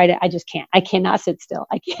 I've tried it. I just can't. I cannot sit still.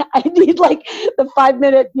 I need like the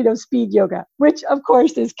 5-minute, speed yoga, which of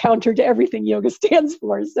course is counter to everything yoga stands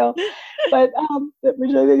for. So, but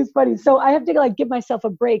which I think is funny. So I have to give myself a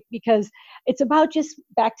break because it's about just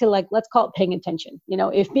back to let's call it paying attention.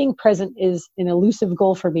 If being present is an elusive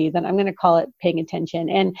goal for me, then I'm going to call it paying attention.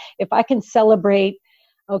 And if I can celebrate,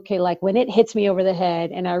 okay, like when it hits me over the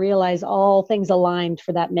head and I realize all things aligned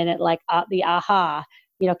for that minute, like the aha,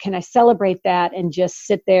 can I celebrate that and just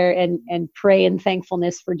sit there and pray in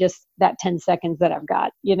thankfulness for just that 10 seconds that I've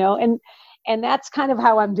got, and that's kind of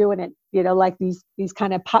how I'm doing it, like these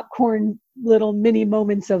kind of popcorn little mini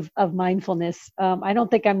moments of mindfulness. I don't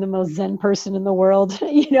think I'm the most Zen person in the world,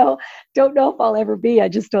 don't know if I'll ever be. I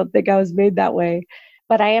just don't think I was made that way,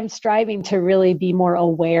 but I am striving to really be more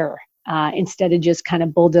aware. Instead of just kind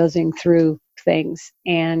of bulldozing through things,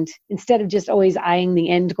 and instead of just always eyeing the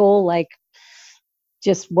end goal, like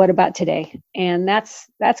just what about today? And that's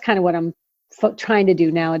kind of what I'm trying to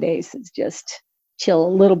do nowadays, is just chill a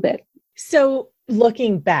little bit. So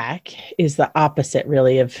looking back is the opposite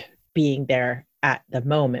really of being there at the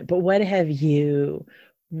moment. But what have you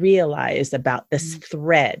realized about this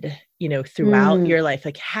thread, throughout your life?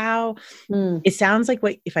 Like how it sounds like,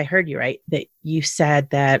 if I heard you right, that you said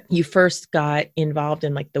that you first got involved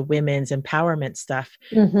in like the women's empowerment stuff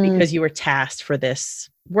because you were tasked for this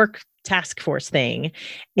work task force thing.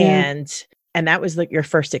 And that was like your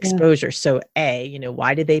first exposure. So A,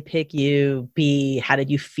 why did they pick you? B, how did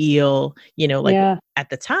you feel, at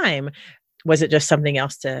the time? Was it just something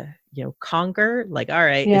else to, conquer? Like, all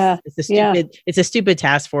right, it's a stupid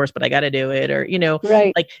task force, but I got to do it. Or,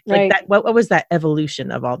 like that, what was that evolution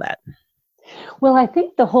of all that? Well, I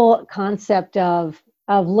think the whole concept of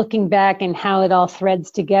looking back and how it all threads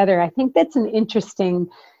together, I think that's an interesting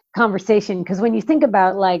conversation. Because when you think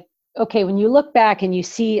about okay, when you look back and you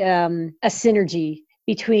see a synergy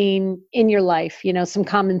between in your life, some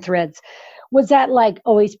common threads, was that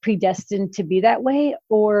always predestined to be that way?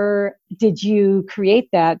 Or did you create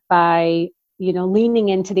that by, leaning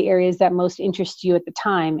into the areas that most interest you at the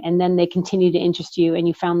time, and then they continue to interest you and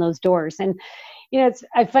you found those doors? And, it's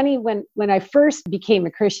funny when I first became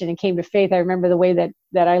a Christian and came to faith, I remember the way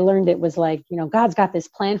that I learned it was God's got this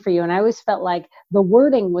plan for you. And I always felt like the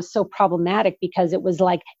wording was so problematic because it was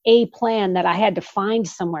like a plan that I had to find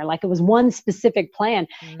somewhere. Like it was one specific plan.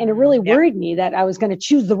 And it really worried me that I was going to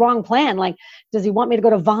choose the wrong plan. Like, does he want me to go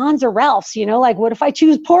to Vons or Ralph's? What if I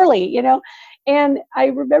choose poorly, And I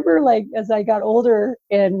remember as I got older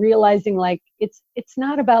and realizing it's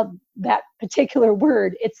not about that particular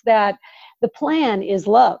word. It's that the plan is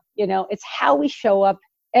love. It's how we show up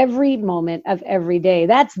every moment of every day.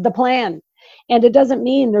 That's the plan. And it doesn't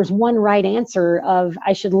mean there's one right answer of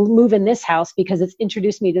I should move in this house because it's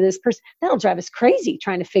introduced me to this person. That'll drive us crazy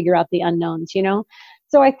trying to figure out the unknowns,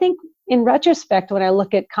 So I think in retrospect, when I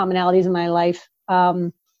look at commonalities in my life,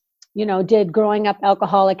 did growing up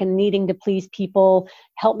alcoholic and needing to please people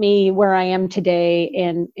help me where I am today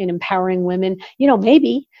in empowering women?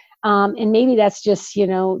 Maybe. And maybe that's just,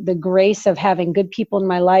 the grace of having good people in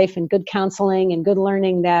my life and good counseling and good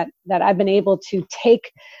learning that I've been able to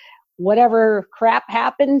take whatever crap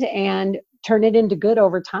happened and turn it into good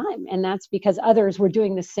over time. And that's because others were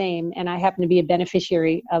doing the same. And I happen to be a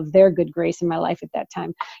beneficiary of their good grace in my life at that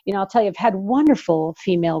time. I'll tell you, I've had wonderful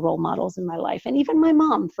female role models in my life. And even my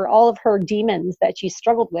mom, for all of her demons that she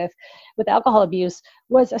struggled with alcohol abuse,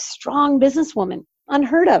 was a strong businesswoman,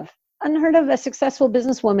 unheard of. unheard of a successful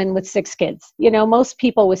businesswoman with 6 kids. You know, most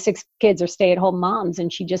people with 6 kids are stay-at-home moms,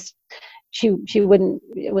 and she wouldn't,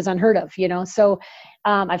 it was unheard of, you know. So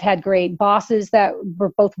I've had great bosses that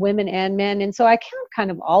were both women and men. And so I count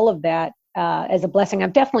kind of all of that as a blessing.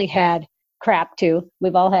 I've definitely had crap too.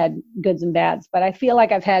 We've all had goods and bads, but I feel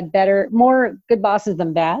like I've had more good bosses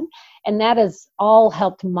than bad. And that has all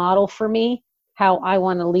helped model for me how I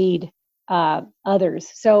want to lead others.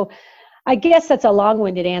 So I guess that's a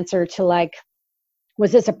long-winded answer to like,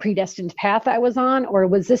 was this a predestined path I was on? Or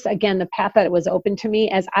was this, again, the path that was open to me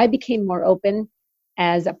as I became more open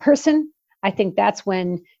as a person? I think that's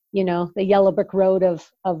when, you know, the yellow brick road of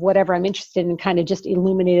whatever I'm interested in kind of just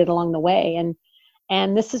illuminated along the way.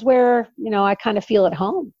 And this is where, you know, I kind of feel at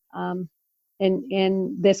home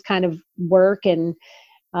in this kind of work. And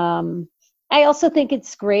I also think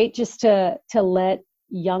it's great just to let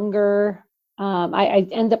younger, I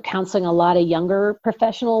end up counseling a lot of younger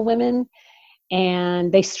professional women,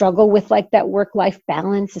 and they struggle with like that work-life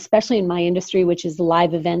balance, especially in my industry, which is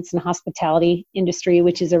live events and hospitality industry,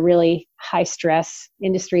 which is a really high stress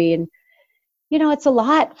industry. And, you know, it's a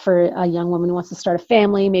lot for a young woman who wants to start a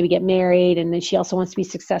family, maybe get married, and then she also wants to be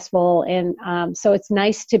successful. And so it's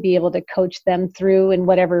nice to be able to coach them through, and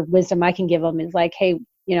whatever wisdom I can give them is like, hey,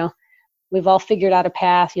 you know, we've all figured out a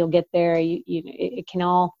path. You'll get there. It can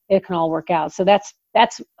all work out. So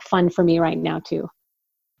that's fun for me right now too.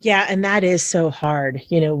 Yeah. And that is so hard,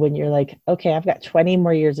 you know, when you're like, okay, I've got 20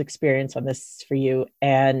 more years experience on this for you,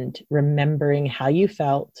 and remembering how you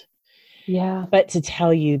felt. Yeah. But to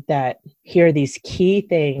tell you that here are these key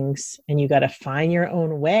things, and you got to find your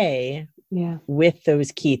own way with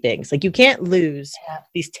those key things. Like you can't lose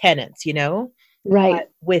these tenets, you know? Right.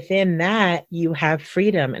 But within that, you have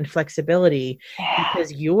freedom and flexibility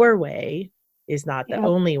because your way is not the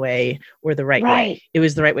only way or the right way. It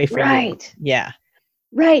was the right way for you. Yeah.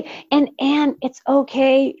 Right. And it's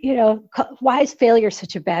okay. You know, why is failure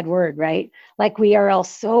such a bad word, right? Like we are all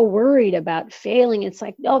so worried about failing. It's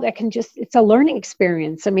like, no, it's a learning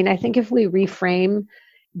experience. I mean, I think if we reframe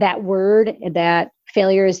that word, that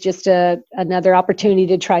failure is just another opportunity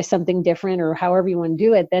to try something different, or however you want to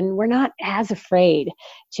do it, then we're not as afraid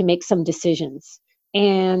to make some decisions.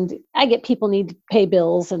 And I get people need to pay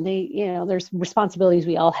bills, and they, you know, there's responsibilities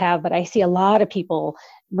we all have, but I see a lot of people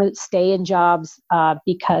stay in jobs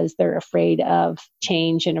because they're afraid of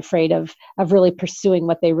change and afraid of really pursuing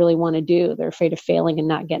what they really want to do. They're afraid of failing and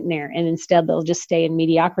not getting there. And instead they'll just stay in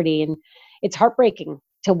mediocrity, and it's heartbreaking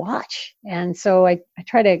to watch. And so I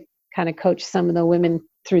try to kind of coach some of the women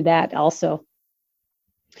through that also.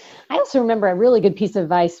 I also remember a really good piece of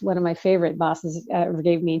advice one of my favorite bosses ever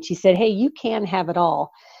gave me. And she said, hey, you can have it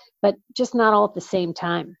all, but just not all at the same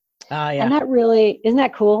time. And that really, isn't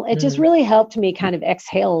that cool? It just really helped me kind of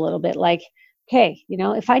exhale a little bit. Like, okay, you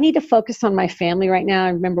know, if I need to focus on my family right now, I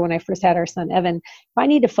remember when I first had our son, Evan, if I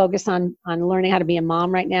need to focus on learning how to be a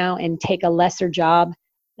mom right now and take a lesser job,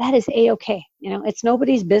 that is A-okay. You know, it's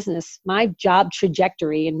nobody's business. My job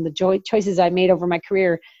trajectory and the choices I made over my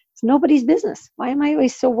career, it's nobody's business. Why am I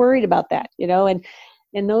always so worried about that? You know, and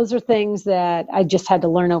those are things that I just had to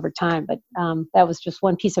learn over time. But that was just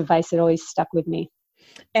one piece of advice that always stuck with me.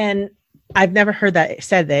 And I've never heard that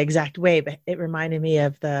said the exact way, but it reminded me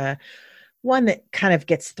of the one that kind of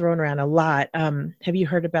gets thrown around a lot. Have you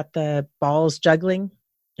heard about the balls juggling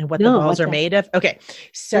and what the balls are made of? Okay.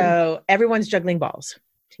 So everyone's juggling balls,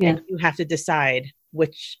 and you have to decide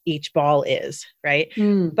which each ball is, right?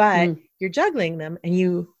 But you're juggling them, and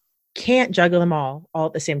you can't juggle them all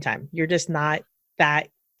at the same time. You're just not that,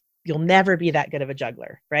 you'll never be that good of a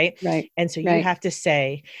juggler, right? Right. And so you have to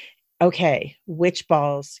say, okay, which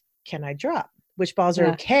balls can I drop? Which balls are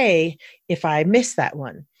okay if I miss that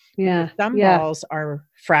one? Some balls are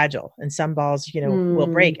fragile, and some balls, you know, will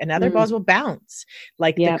break, and other balls will bounce.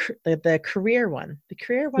 Like the career one. The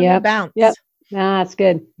career one will bounce. That's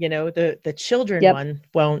good. You know, the children one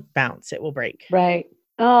won't bounce. It will break. Right.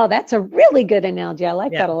 Oh, that's a really good analogy. I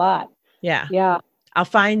like that a lot. Yeah. Yeah. I'll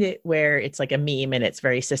find it where it's like a meme and it's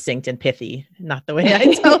very succinct and pithy, not the way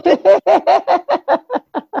I tell it.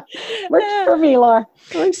 Works for me, Laura.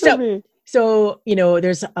 Works for me. So, you know,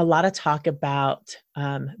 there's a lot of talk about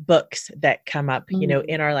books that come up, you know,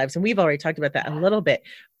 in our lives. And we've already talked about that a little bit.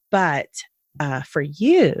 But for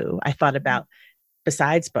you, I thought about,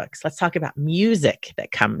 besides books, let's talk about music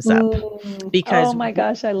that comes up. Because oh my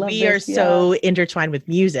gosh, I love we are so intertwined with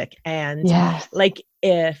music. And like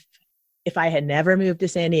if I had never moved to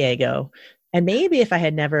San Diego, and maybe if I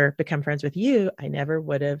had never become friends with you, I never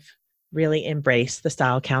would have really embraced the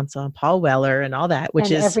Style Council and Paul Weller and all that,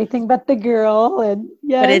 which and is Everything But the Girl. And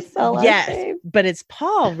but it's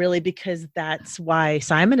Paul really, because that's why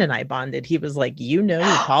Simon and I bonded. He was like, you know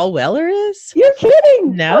who Paul Weller is? You're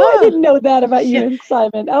kidding. No. Oh, I didn't know that about you Yeah. and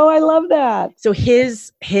Simon. Oh, I love that. So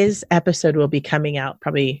his episode will be coming out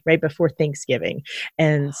probably right before Thanksgiving.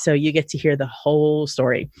 And so you get to hear the whole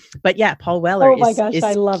story. But yeah, Paul Weller Oh my gosh,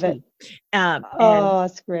 I love it.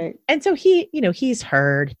 That's great. And so he's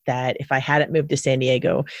heard that if I hadn't moved to San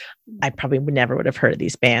Diego, I probably never would have heard of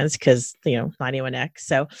these bands because, 91X.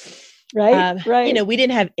 So, right. We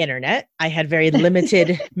didn't have internet. I had very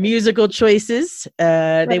limited musical choices.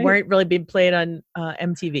 They weren't really being played on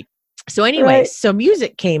MTV. So anyway, so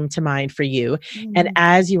music came to mind for you. And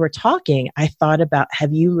as you were talking, I thought about,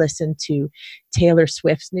 have you listened to Taylor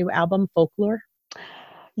Swift's new album, Folklore?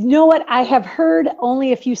 You know what? I have heard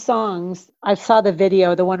only a few songs. I saw the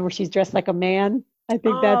video, the one where she's dressed like a man. I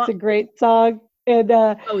think that's a great song. And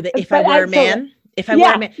If I Were a Man. If I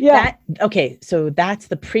Were a Man. Yeah. Okay, so that's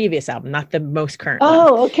the previous album, not the most current one.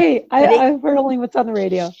 Oh, okay. I've heard only what's on the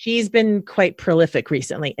radio. She's been quite prolific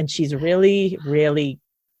recently, and she's really, really,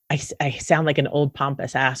 I sound like an old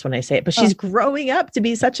pompous ass when I say it, but she's growing up to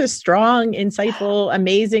be such a strong, insightful,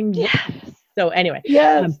 amazing. Yes. So anyway,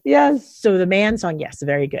 yes. So the Man song, yes,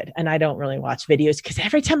 very good. And I don't really watch videos because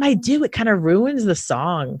every time I do, it kind of ruins the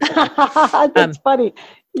song. That's funny.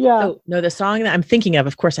 Yeah. So, no, the song that I'm thinking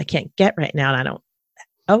of course, I can't get right now, and I don't.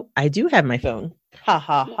 Oh, I do have my phone. Ha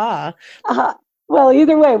ha ha. Well,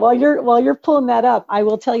 either way, while you're pulling that up, I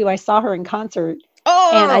will tell you, I saw her in concert.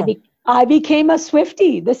 Oh, and I became a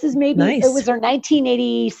Swiftie. This is maybe, nice. It was her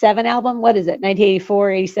 1987 album. What is it?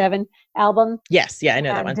 1984, 87 album. Yes. Yeah, I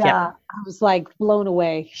know that one. Yeah. I was like blown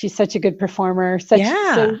away. She's such a good performer. So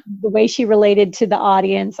the way she related to the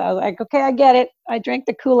audience, I was like, okay, I get it. I drank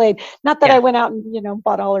the Kool-Aid. Not that I went out and,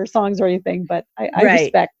 bought all her songs or anything, but I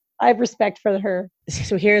have respect for her.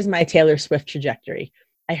 So here's my Taylor Swift trajectory.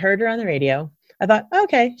 I heard her on the radio. I thought,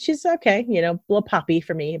 okay, she's okay, a little poppy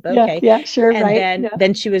for me, but okay. Yeah, sure, and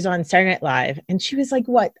then she was on Saturday Night Live, and she was like,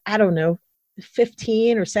 what? I don't know,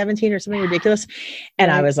 15 or 17 or something ridiculous. And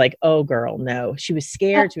I was like, oh, girl, no. She was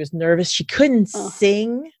scared. She was nervous. She couldn't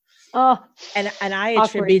sing. And I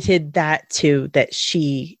attributed that to that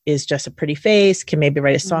she is just a pretty face, can maybe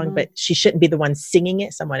write a song, but she shouldn't be the one singing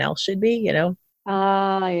it. Someone else should be,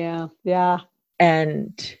 Yeah.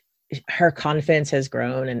 And her confidence has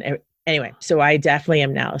grown, and anyway, so I definitely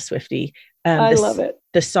am now a Swiftie. I love it.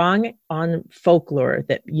 The song on Folklore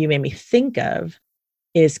that you made me think of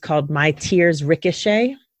is called My Tears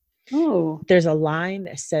Ricochet. Oh. There's a line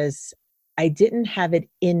that says, I didn't have it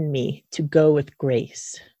in me to go with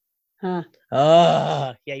grace. Huh.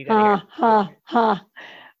 Oh, yeah, you got it.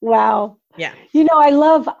 Wow. Yeah.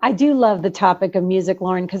 I do love the topic of music,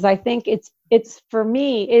 Lauren, because I think it's for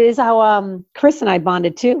me, it is how Chris and I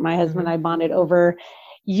bonded too. My husband and I bonded over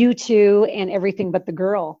U2 and Everything But the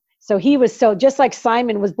Girl. So he was just like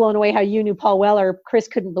Simon was blown away how you knew Paul Weller. Chris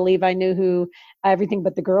couldn't believe I knew who Everything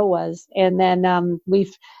But the Girl was. And then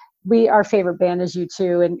our favorite band is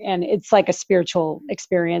U2, and it's like a spiritual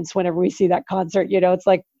experience whenever we see that concert. It's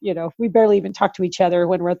like, we barely even talk to each other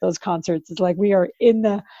when we're at those concerts. It's like we are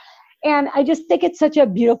and I just think it's such a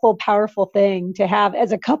beautiful, powerful thing to have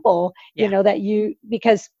as a couple,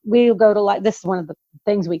 because we'll go to this is one of the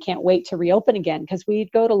things we can't wait to reopen again, because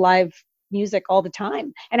we'd go to live music all the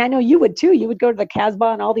time. And I know you would too. You would go to the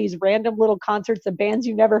Casbah and all these random little concerts of bands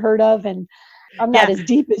you never heard of. And I'm not as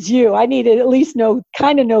deep as you. I need to at least know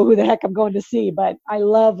who the heck I'm going to see, but I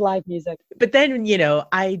love live music. But then,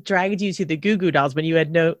 I dragged you to the Goo Goo Dolls when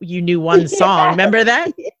you knew one song. Remember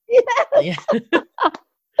that? Yeah.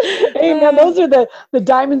 Hey man, those are the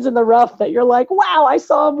diamonds in the rough that you're like, wow, I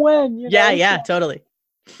saw them win. Totally.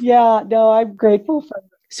 Yeah, no, I'm grateful for them.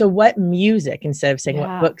 So what music, instead of saying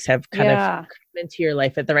what books have kind of come into your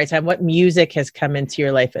life at the right time, what music has come into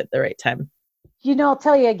your life at the right time? I'll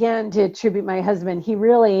tell you again, to attribute my husband, he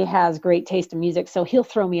really has great taste in music. So he'll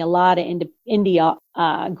throw me a lot of indie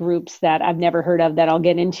groups that I've never heard of that I'll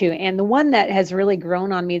get into. And the one that has really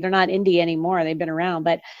grown on me, they're not indie anymore. They've been around,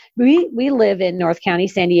 but we live in North County,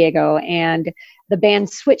 San Diego, and the band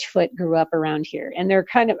Switchfoot grew up around here. And they're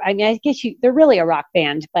kind of, I guess they're really a rock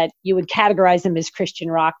band, but you would categorize them as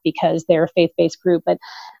Christian rock because they're a faith-based group, but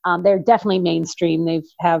they're definitely mainstream. They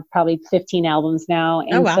have probably 15 albums now.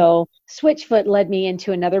 And so Switchfoot led me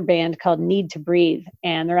into another band called Need to Breathe,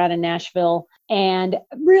 and they're out of Nashville and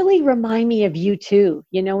really remind me of U2.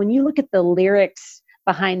 When you look at the lyrics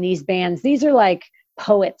behind these bands, these are like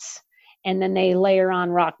poets. and then they layer on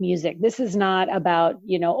rock music. This is not about,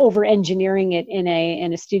 over engineering it in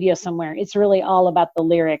a studio somewhere. It's really all about the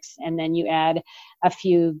lyrics, and then you add a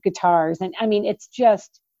few guitars. And I mean, it's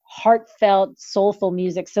just heartfelt, soulful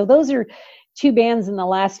music. So those are two bands in the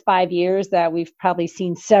last 5 years that we've probably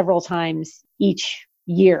seen several times each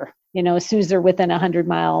year. As soon as they're within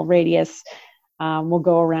 100-mile radius, we'll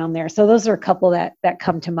go around there. So those are a couple that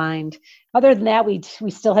come to mind. Other than that, we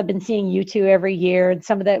still have been seeing U2 every year, and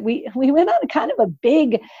some of that we went on kind of a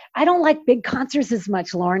big. I don't like big concerts as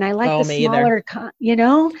much, Lauren. I like the smaller,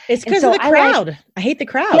 It's because of the crowd. I hate the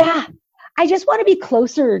crowd. Yeah. I just want to be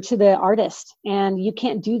closer to the artist, and you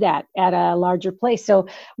can't do that at a larger place. So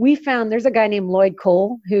we found there's a guy named Lloyd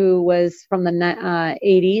Cole who was from the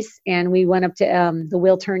 80s, and we went up to the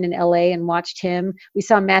Wiltern in LA and watched him. We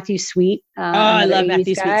saw Matthew Sweet. I love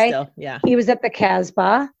Matthew Sweet still. Yeah. He was at the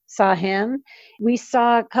Casbah. Saw him. We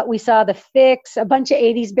saw the Fix, a bunch of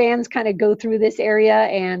 80s bands kind of go through this area,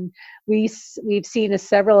 and we've seen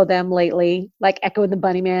several of them lately, like Echo and the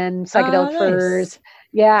Bunnymen, Psychedelic Furs.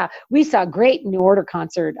 Yeah, we saw a great New Order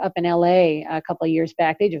concert up in LA a couple of years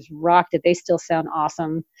back. They just rocked it. They still sound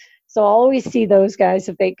awesome. So I'll always see those guys,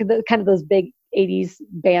 if they kind of those big 80s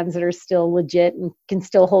bands that are still legit and can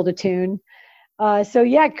still hold a tune. So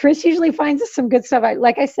yeah, Chris usually finds us some good stuff.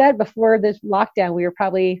 Like I said, before this lockdown, we were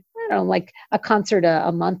probably, like a concert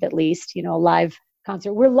a month at least, a live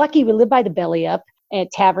concert. We're lucky. We live by the Belly Up at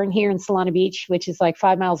Tavern here in Solana Beach, which is like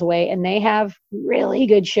 5 miles away. And they have really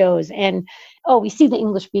good shows. And, we see the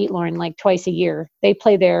English Beat, Lauren, like twice a year. They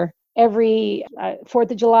play there every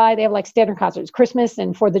 4th of July. They have like standard concerts, Christmas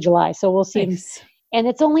and 4th of July. So we'll see them. And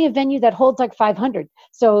it's only a venue that holds like 500.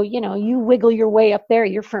 So, you wiggle your way up there,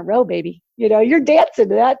 you're front row, baby. You're dancing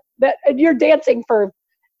to that, and you're dancing for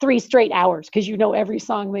 3 straight hours because every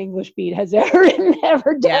song the English Beat has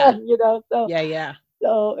ever done, So yeah.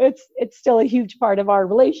 So it's still a huge part of our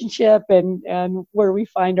relationship and where we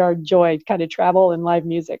find our joy, kind of travel and live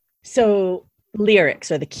music. So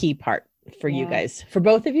lyrics are the key part for you guys, for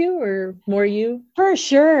both of you, or more you? For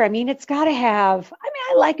sure. I mean, it's got to have.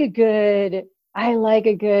 I like a good,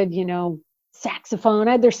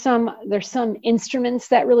 saxophone. There's some instruments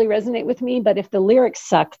that really resonate with me, but if the lyrics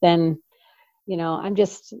suck, then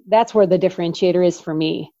that's where the differentiator is for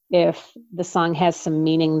me. If the song has some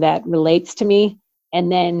meaning that relates to me, and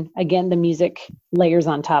then again, the music layers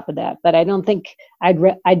on top of that. But I don't think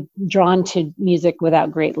I'd drawn to music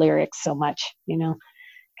without great lyrics so much,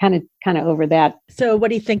 kind of over that. So what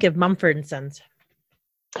do you think of Mumford & Sons?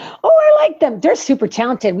 Oh, I like them. They're super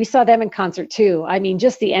talented. We saw them in concert too. I mean,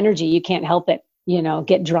 just the energy, you can't help it,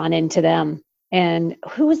 get drawn into them. And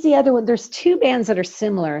who was the other one? There's 2 bands that are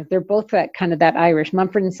similar. They're both that Irish,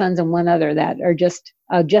 Mumford & Sons, and one other that are just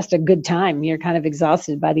a good time. You're kind of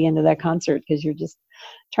exhausted by the end of that concert because you're just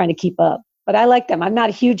trying to keep up. But I like them. I'm not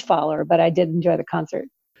a huge follower, but I did enjoy the concert.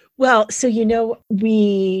 Well, so,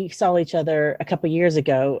 we saw each other a couple of years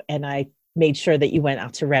ago, and I made sure that you went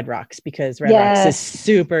out to Red Rocks because Red Rocks is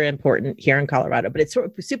super important here in Colorado, but it's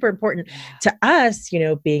super important to us,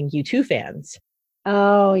 being U2 fans.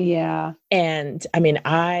 Oh, yeah. And I mean,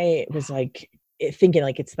 I was like thinking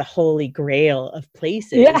like it's the holy grail of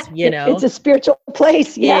places, It's a spiritual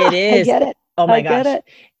place. Yeah, it is. I get it. Oh my gosh.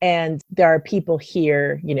 And there are people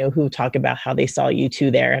here, who talk about how they saw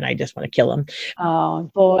U2 there, and I just want to kill them.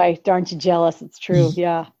 Oh boy, aren't you jealous? It's true.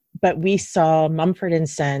 Yeah. But we saw Mumford &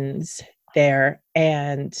 Sons there,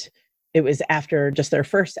 and it was after just their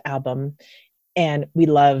first album, and we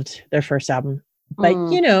loved their first album. But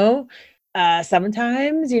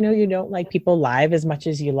sometimes, you don't like people live as much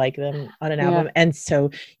as you like them on an album. And so,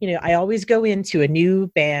 I always go into a new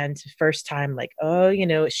band first time, like,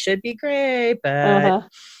 it should be great,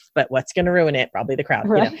 but what's going to ruin it? Probably the crowd,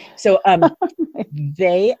 right. So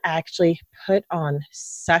they actually put on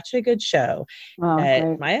such a good show that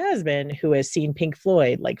great. My husband, who has seen Pink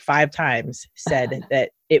Floyd like 5 times, said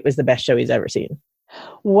that it was the best show he's ever seen.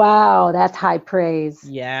 Wow, that's high praise.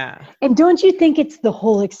 Yeah. And don't you think it's the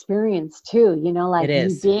whole experience too? Like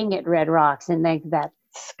you being at Red Rocks and like that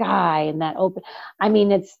sky and that open. I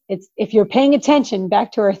mean, it's if you're paying attention,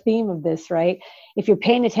 back to our theme of this, right? If you're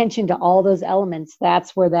paying attention to all those elements,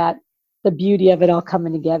 that's where the beauty of it all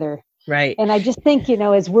coming together. Right. And I just think,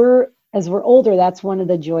 as we're older, that's one of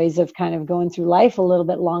the joys of kind of going through life a little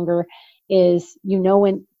bit longer is,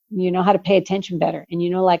 when how to pay attention better. And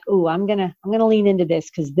like, oh, I'm gonna lean into this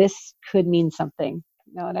because this could mean something.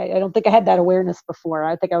 And I don't think I had that awareness before.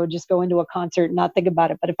 I think I would just go into a concert and not think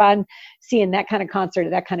about it. But if I'm seeing that kind of concert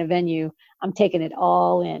at that kind of venue, I'm taking it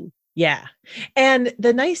all in. Yeah. And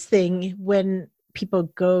the nice thing when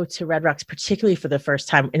people go to Red Rocks, particularly for the first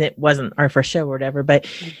time, and it wasn't our first show or whatever, but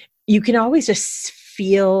you can always just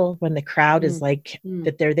feel when the crowd is like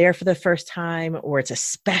that they're there for the first time, or it's a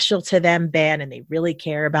special to them band and they really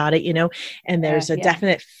care about it, and there's a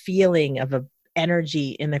definite feeling of a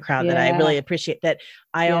energy in the crowd that I really appreciate, that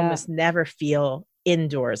I almost never feel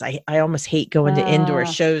indoors. I almost hate going to indoor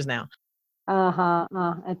shows now.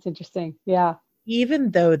 That's interesting. Yeah.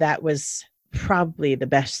 Even though that was probably the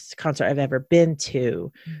best concert I've ever been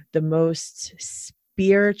to, the most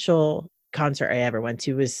spiritual concert I ever went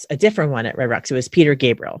to was a different one at Red Rocks. It was Peter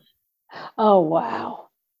Gabriel. Oh, wow.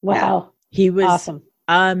 Yeah. He was awesome.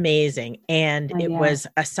 Amazing. And it was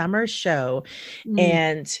a summer show.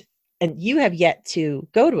 And you have yet to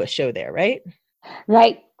go to a show there, right?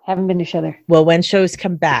 Right. Haven't been to a show there. Well, when shows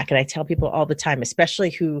come back, and I tell people all the time,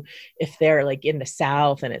 especially if they're like in the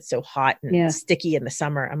South and it's so hot and sticky in the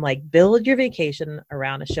summer, I'm like, build your vacation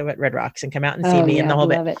around a show at Red Rocks and come out and see me in the whole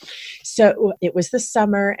bit. So it was the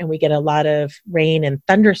summer, and we get a lot of rain and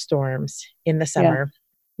thunderstorms in the summer.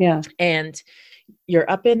 Yeah. And you're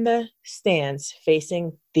up in the stands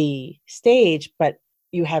facing the stage, but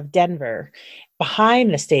you have Denver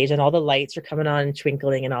behind the stage, and all the lights are coming on and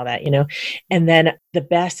twinkling and all that, and then the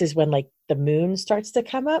best is when like the moon starts to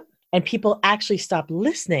come up and people actually stop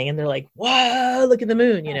listening and they're like, whoa, look at the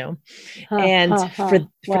moon, for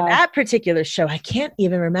that particular show, I can't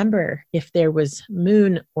even remember if there was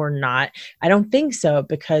moon or not. I don't think so,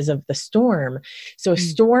 because of the storm. So a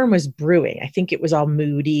storm was brewing. I think it was all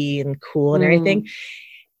moody and cool and everything.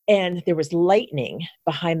 And there was lightning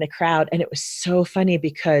behind the crowd. And it was so funny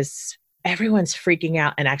because everyone's freaking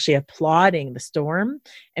out and actually applauding the storm.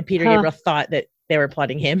 And Peter Gabriel thought that they were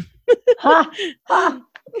applauding him. But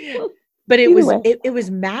it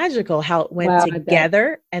was magical how it went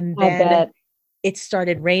together. And then it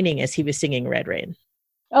started raining as he was singing Red Rain.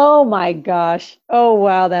 Oh my gosh. Oh,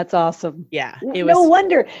 wow. That's awesome. Yeah. No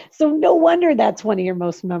wonder. So no wonder that's one of your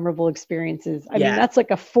most memorable experiences. I mean, that's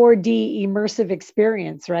like a 4D immersive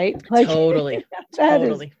experience, right? Like, totally. That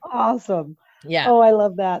is awesome. Yeah. Oh, I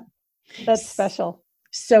love that. That's special.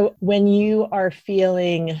 So when you are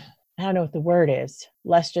feeling, I don't know what the word is,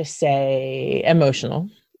 let's just say emotional,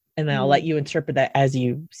 and then I'll let you interpret that as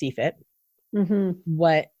you see fit.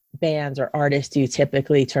 What bands or artists do you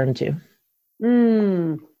typically turn to?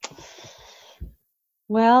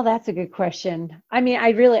 Well, that's a good question. I mean,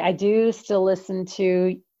 I do still listen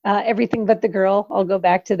to Everything But the Girl. I'll go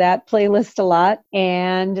back to that playlist a lot,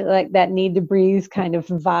 and like that Need to Breathe kind of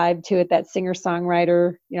vibe to it. That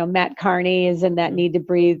singer-songwriter, Matt Carney is in that Need to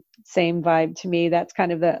Breathe same vibe to me. That's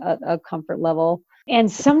kind of a comfort level.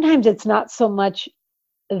 And sometimes it's not so much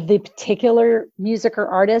the particular music or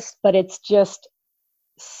artist, but it's just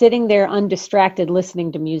sitting there undistracted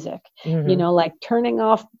listening to music, like turning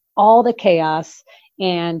off all the chaos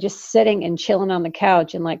and just sitting and chilling on the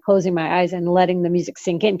couch and like closing my eyes and letting the music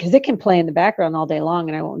sink in, because it can play in the background all day long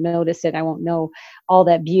and I won't notice it. I won't know all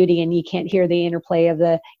that beauty, and you can't hear the interplay of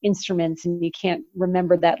the instruments, and you can't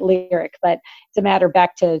remember that lyric. But it's a matter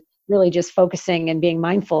back to really just focusing and being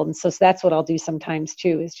mindful. And so that's what I'll do sometimes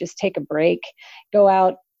too, is just take a break, go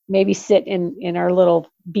out, maybe sit in our little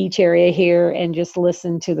beach area here and just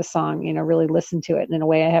listen to the song, really listen to it in a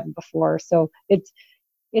way I haven't before. So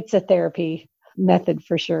it's a therapy method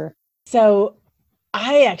for sure. So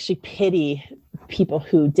I actually pity people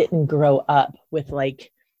who didn't grow up with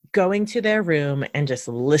like going to their room and just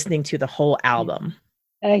listening to the whole album.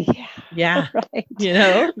 Yeah.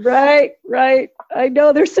 Right. Right. I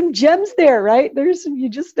know there's some gems there, right? There's some, you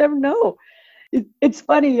just never know. It's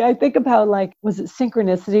funny. I think about like, was it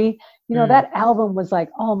Synchronicity? That album was like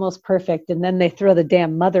almost perfect. And then they throw the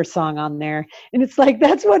damn Mother song on there. And it's like,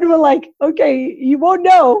 that's when we're like, okay, you won't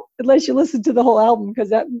know unless you listen to the whole album, because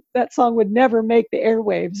that song would never make the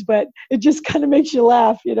airwaves, but it just kind of makes you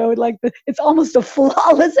laugh, like it's almost a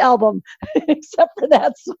flawless album except for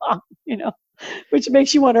that song, which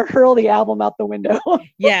makes you want to hurl the album out the window.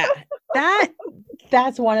 Yeah.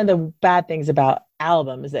 That's one of the bad things about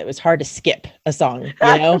albums, that it was hard to skip a song,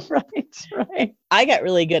 Right. I got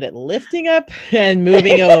really good at lifting up and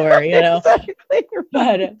moving over, Exactly.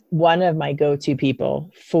 But one of my go-to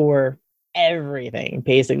people for everything,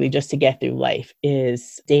 basically just to get through life,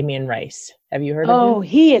 is Damien Rice. Have you heard of him? Oh,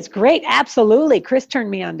 he is great. Absolutely. Chris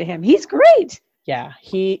turned me on to him. He's great. Yeah.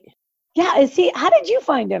 Is he? How did you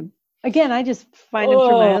find him? Again, I just find him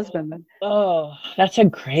through my husband. Oh, that's a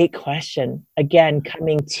great question. Again,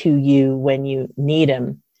 coming to you when you need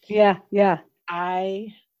him. Yeah.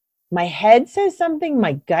 My head says something,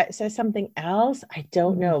 my gut says something else. I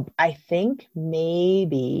don't know. I think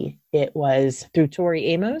maybe it was through Tori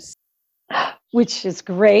Amos. Which is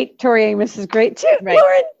great. Tori Amos is great too. Right.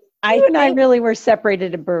 Lauren. You and I really were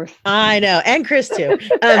separated at birth. I know. And Chris too.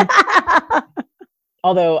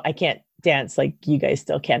 Although I can't dance like you guys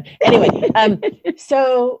still can. Anyway,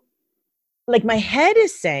 so like my head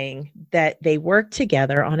is saying that they worked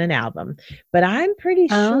together on an album, but I'm pretty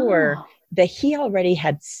sure that he already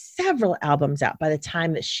had several albums out by the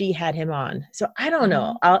time that she had him on. So I don't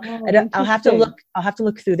know. I'll have to look. I'll have to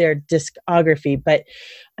look through their discography. But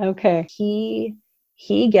okay,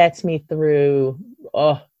 he gets me through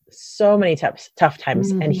so many tough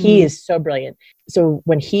times, and he is so brilliant. So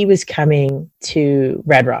when he was coming to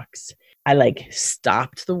Red Rocks, I like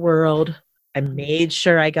stopped the world. I made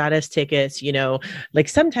sure I got us tickets, like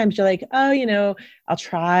sometimes you're like, oh, I'll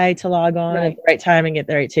try to log on at the right time and get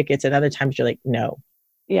the right tickets. And other times you're like, no.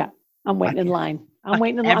 Yeah. I'm waiting in line. I'm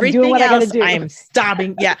doing what I gotta do. I am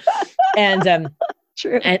stopping. Yeah. And,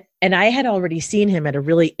 true. And I had already seen him at a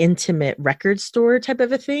really intimate record store type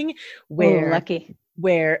of a thing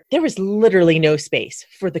where there was literally no space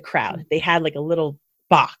for the crowd. They had like a little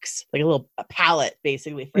box, like a pallet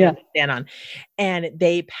basically for him to stand on, and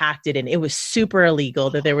they packed it in. It was super illegal,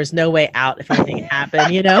 that there was no way out if anything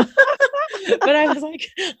happened, but I was like,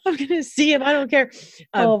 I'm gonna see him, I don't care.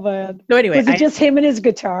 Oh man. So anyway, was it just him and his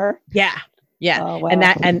guitar? Yeah. Oh, wow.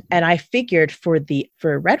 And I figured for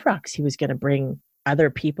Red Rocks he was gonna bring other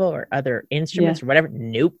people or other instruments or whatever.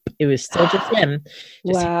 Nope, it was still just him.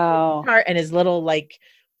 Wow. His guitar and his little, like,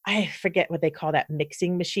 I forget what they call that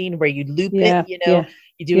mixing machine where you loop it, you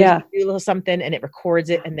do a little something and it records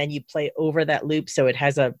it, and then you play over that loop. So it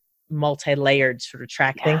has a multi-layered sort of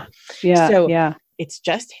track thing. Yeah. So it's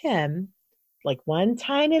just him, like one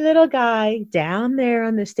tiny little guy down there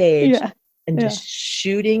on the stage and just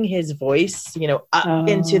shooting his voice, up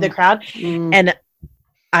into the crowd. And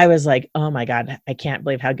I was like, oh my God, I can't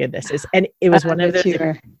believe how good this is. And it was one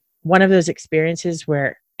of those experiences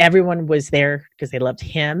where everyone was there because they loved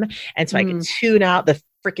him. And so I could tune out the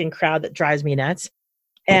freaking crowd that drives me nuts.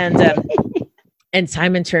 And and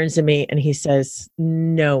Simon turns to me and he says,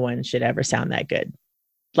 no one should ever sound that good.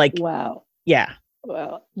 Like, wow. Yeah.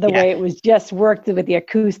 Well, the way it was just worked with the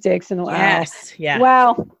acoustics and yes. Yeah.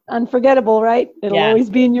 Wow. Unforgettable, right? It'll always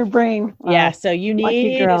be in your brain. Wow. Yeah. So you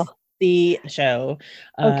need the show.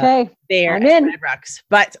 Okay. There I'm in. Red Rocks.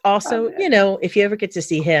 But also, if you ever get to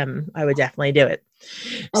see him, I would definitely do it.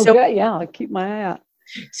 Oh, so, good. Yeah, I'll keep my eye out.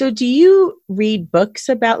 So do you read books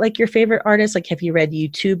about like your favorite artists? Like, have you read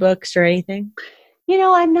U2 books or anything?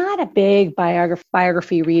 I'm not a big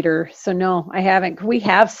biography reader. So no, I haven't. We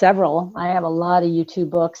have several. I have a lot of U2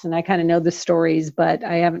 books and I kind of know the stories, but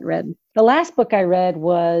I haven't read. The last book I read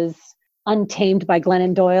was Untamed by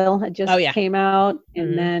Glennon Doyle. It just came out.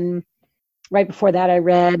 And then right before that, I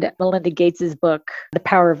read Melinda Gates's book, The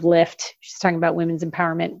Power of Lift. She's talking about women's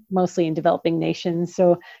empowerment, mostly in developing nations.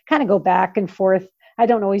 So kind of go back and forth. I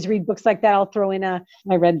don't always read books like that. I'll throw in I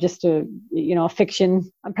read just a fiction.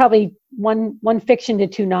 I'm probably one fiction to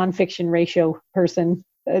 2 nonfiction ratio person.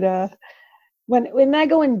 But when I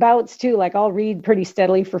go in bouts too, like I'll read pretty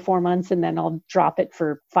steadily for 4 months and then I'll drop it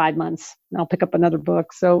for 5 months and I'll pick up another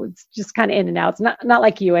book. So it's just kind of in and out. It's not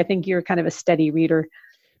like you. I think you're kind of a steady reader.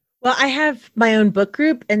 Well, I have my own book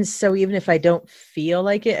group. And so even if I don't feel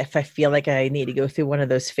like it, if I feel like I need to go through one of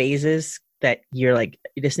those phases that you're like,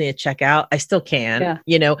 you just need to check out, I still can,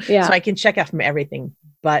 so I can check out from everything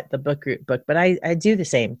but the book group book. But I do the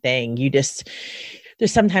same thing. There's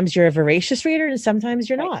sometimes you're a voracious reader and sometimes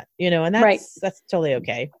you're not, and that's totally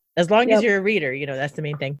okay. As long as you're a reader, that's the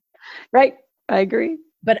main thing. Right. I agree.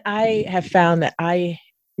 But I have found that I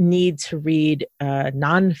need to read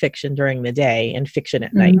nonfiction during the day and fiction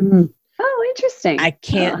at night. Oh, interesting. I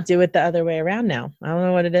can't do it the other way around now. I don't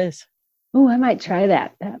know what it is. Oh, I might try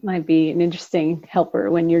that. That might be an interesting helper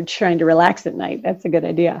when you're trying to relax at night. That's a good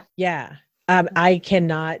idea. Yeah. I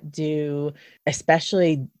cannot do,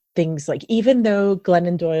 especially things like, even though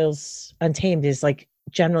Glennon Doyle's Untamed is like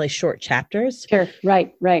generally short chapters. Sure.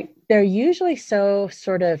 Right. They're usually so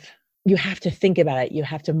sort of, you have to think about it. You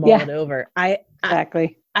have to mull it over.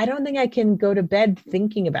 Exactly. I don't think I can go to bed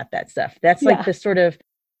thinking about that stuff. That's like the sort of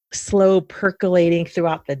slow percolating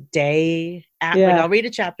throughout the day. Like I'll read a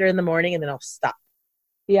chapter in the morning and then I'll stop.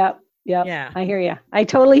 Yep. Yeah. I hear you. I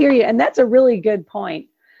totally hear you. And that's a really good point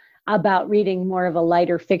about reading more of a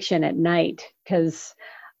lighter fiction at night, because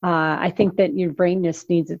I think that your brain just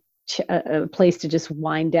needs a place to just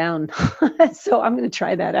wind down. So I'm going to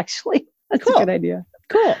try that actually. That's a good idea.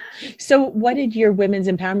 Cool. So what did your women's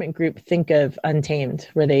empowerment group think of Untamed?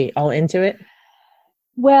 Were they all into it?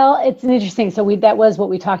 Well, it's an interesting. So that was what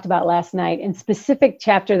we talked about last night. And specific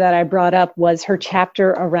chapter that I brought up was her chapter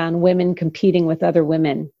around women competing with other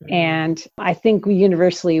women. Mm-hmm. And I think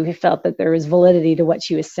we felt that there was validity to what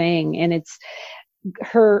she was saying. And it's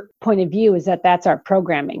her point of view is that that's our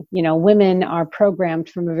programming. Women are programmed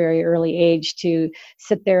from a very early age to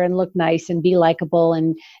sit there and look nice and be likable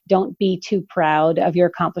and don't be too proud of your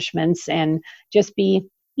accomplishments and just be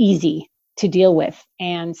easy to deal with.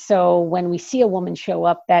 And so when we see a woman show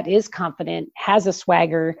up that is confident, has a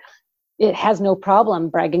swagger, it has no problem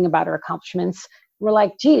bragging about her accomplishments, we're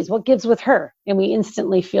like, geez, what gives with her? And we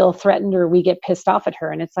instantly feel threatened or we get pissed off at her.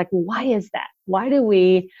 And it's like, why is that? Why do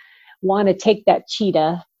we want to take that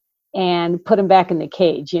cheetah and put him back in the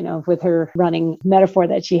cage, with her running metaphor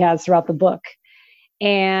that she has throughout the book?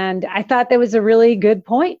 And I thought that was a really good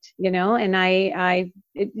point, and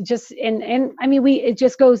it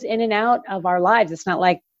just goes in and out of our lives. It's not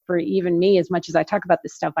like for even me, as much as I talk about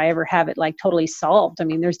this stuff, I ever have it like totally solved. I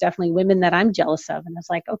mean, there's definitely women that I'm jealous of. And it's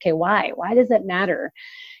like, okay, why does that matter?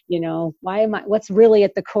 What's really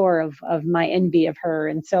at the core of my envy of her?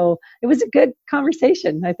 And so it was a good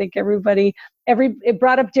conversation. I think it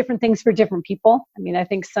brought up different things for different people. I mean, I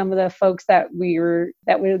think some of the folks that were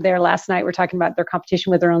there last night were talking about their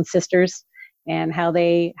competition with their own sisters and how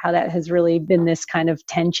that has really been this kind of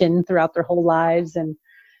tension throughout their whole lives. And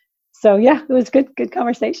so, yeah, it was good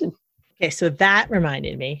conversation. Okay. So that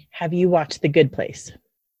reminded me, have you watched The Good Place?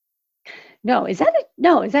 No, is that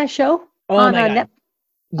a show? Oh my God.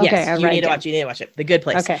 Yes, okay, you need to watch it. The Good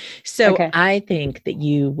Place. Okay. So I think that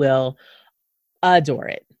you will adore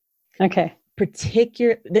it. Okay.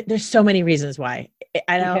 There's so many reasons why.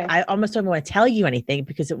 I almost don't want to tell you anything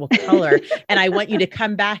because it will color. And I want you to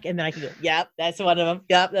come back and then I can go, yep, that's one of them.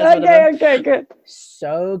 Yep, that's one of them. Okay, good.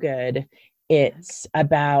 So good. It's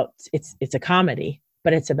a comedy,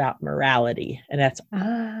 but it's about morality. And that's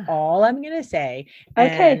all I'm going to say.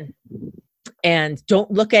 Okay. And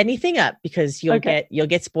don't look anything up because you'll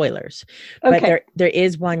get spoilers. But there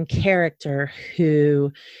is one character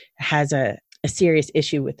who has a serious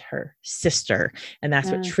issue with her sister, and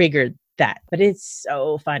that's what triggered that. But it's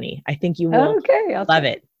so funny. I think you will love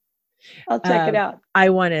it. I'll check it out. I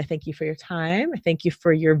want to thank you for your time. Thank you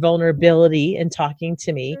for your vulnerability in talking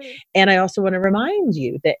to me. And I also want to remind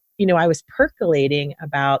you that, I was percolating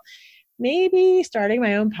about maybe starting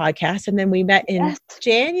my own podcast. And then we met in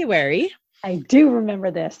January. I do remember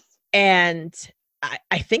this. And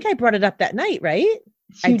I think I brought it up that night, right?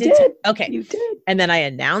 You did. Okay. You did. And then I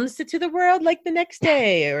announced it to the world like the next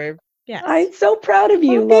day yes. I'm so proud of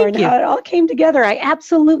you, Lauren, how it all came together. I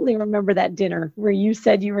absolutely remember that dinner where you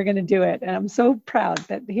said you were going to do it. And I'm so proud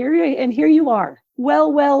that here you are.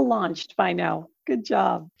 Well launched by now. Good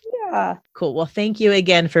job. Yeah. Cool. Well, thank you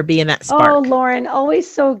again for being that spark. Oh, Lauren, always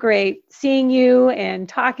so great seeing you and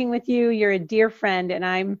talking with you. You're a dear friend, and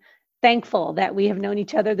I'm thankful that we have known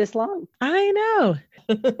each other this long. I know.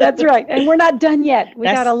 That's right. And we're not done yet. We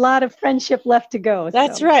got a lot of friendship left to go.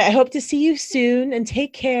 That's right. I hope to see you soon and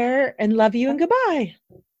take care and love you and goodbye.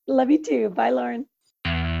 Love you too. Bye, Lauren.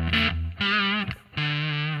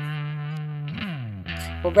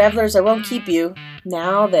 Well, Revelers, I won't keep you.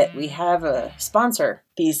 Now that we have a sponsor,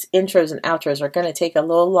 these intros and outros are going to take a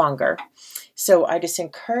little longer. So I just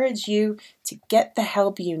encourage you to get the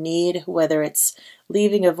help you need, whether it's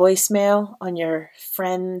leaving a voicemail on your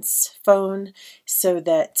friend's phone so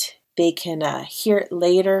that they can hear it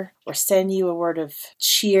later, or send you a word of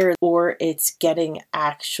cheer, or it's getting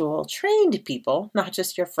actual trained people, not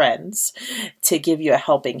just your friends, to give you a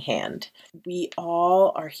helping hand. We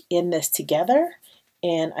all are in this together,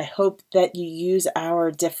 and I hope that you use our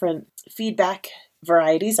different feedback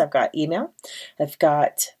varieties. I've got email, I've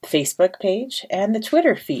got the Facebook page, and the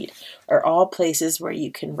Twitter feed are all places where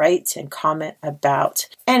you can write and comment about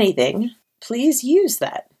anything. Please use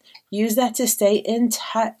that. Use that to stay in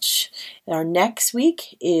touch. Our next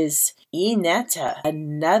week is Inetta,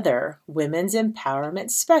 another women's empowerment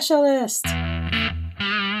specialist.